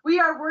deployed. We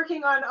are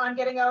working on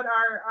getting out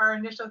our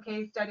initial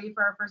case study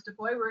for our first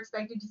deploy. We're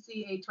expecting to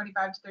see a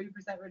 25 to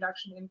 30%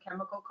 reduction in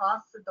chemical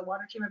costs at the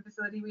water treatment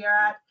facility we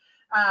are at.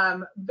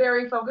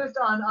 Very focused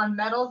on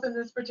metals in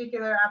this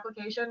particular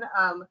application,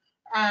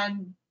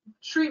 and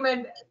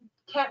treatment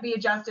can't be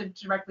adjusted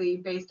directly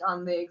based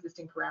on the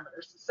existing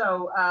parameters.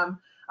 So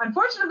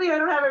unfortunately, I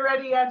don't have it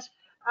ready yet.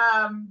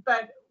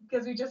 But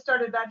because we just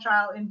started that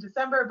trial in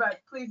December, but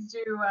please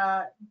do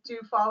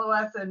follow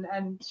us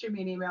and shoot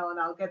me an email and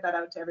I'll get that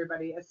out to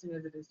everybody as soon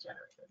as it is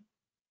generated.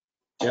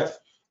 Jeff?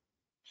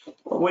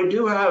 Well, we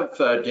do have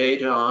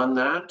data on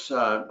that.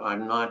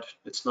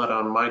 It's not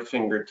on my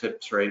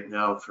fingertips right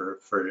now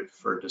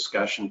for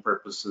discussion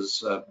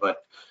purposes.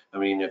 But I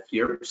mean, if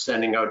you're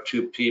sending out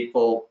 2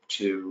 people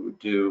to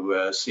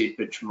do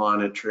seepage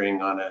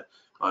monitoring on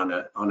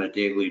a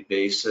daily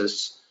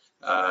basis,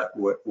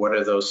 what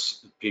are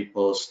those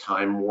people's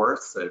time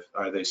worth?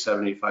 Are they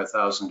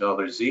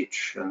 $75,000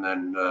 each? And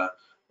then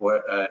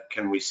what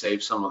can we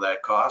save some of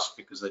that cost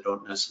because they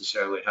don't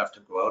necessarily have to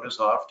go out as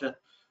often?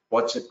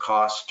 What's it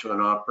cost to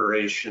an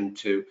operation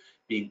to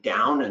be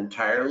down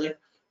entirely?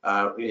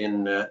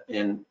 In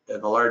the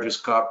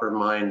largest copper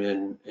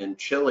mine in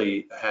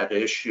Chile had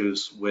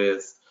issues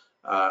with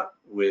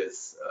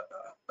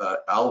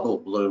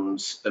algal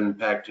blooms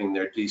impacting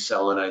their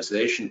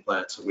desalination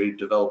plant. So we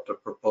developed a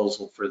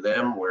proposal for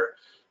them where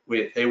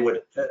they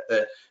would,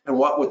 and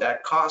what would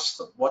that cost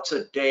them? What's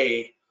a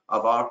day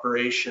of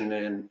operation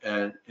in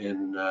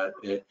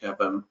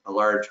a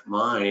large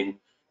mine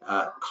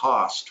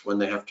cost when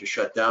they have to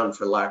shut down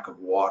for lack of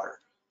water?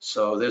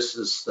 So this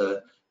is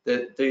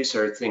these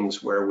are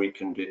things where we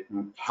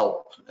can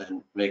help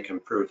and make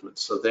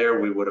improvements. So there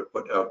we would have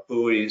put out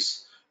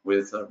buoys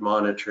with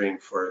monitoring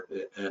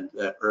and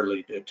that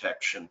early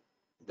detection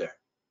there.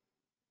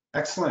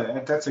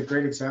 Excellent. That's a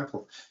great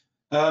example.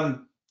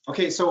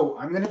 Okay, so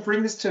I'm going to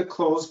bring this to a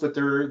close, but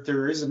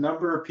there is a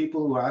number of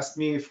people who asked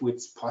me if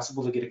it's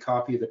possible to get a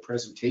copy of the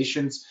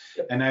presentations.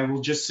 Yep. And I will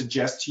just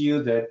suggest to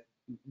you that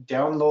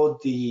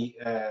download the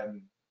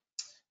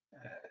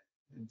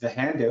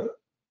handout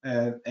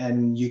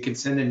and you can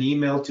send an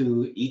email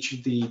to each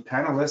of the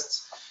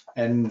panelists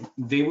and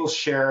they will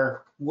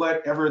share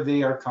whatever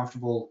they are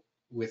comfortable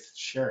with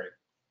sharing.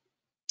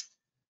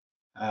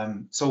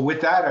 So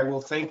with that, I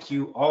will thank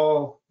you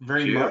all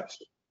very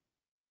much.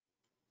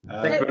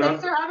 Thanks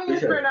for having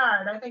us,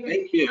 Bernard. I think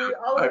we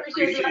all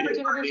appreciate the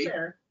opportunity to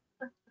share.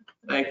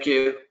 Thank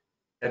you.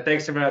 And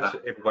thanks so much,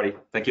 everybody.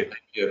 Thank you. Thank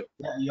you.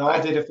 Yeah, you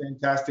all did a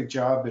fantastic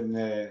job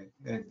and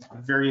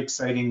very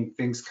exciting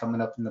things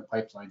coming up in the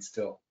pipeline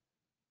still.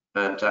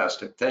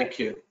 Fantastic. Thank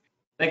you.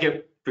 Thank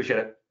you. Appreciate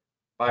it.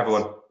 Bye,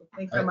 everyone.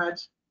 Thanks so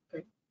much.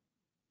 Okay.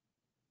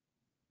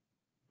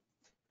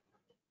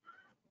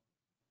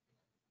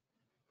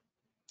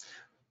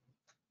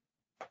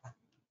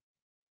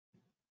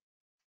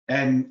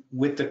 And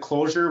with the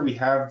closure, we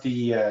have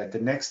the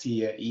next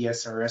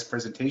ESRS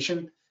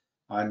presentation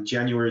on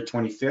January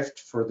 25th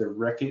for the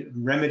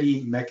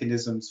Remedy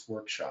Mechanisms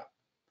Workshop.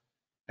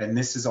 And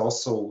this is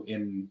also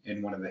in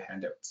one of the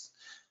handouts.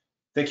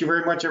 Thank you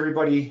very much,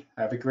 everybody.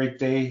 Have a great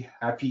day.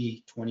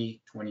 Happy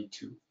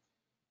 2022.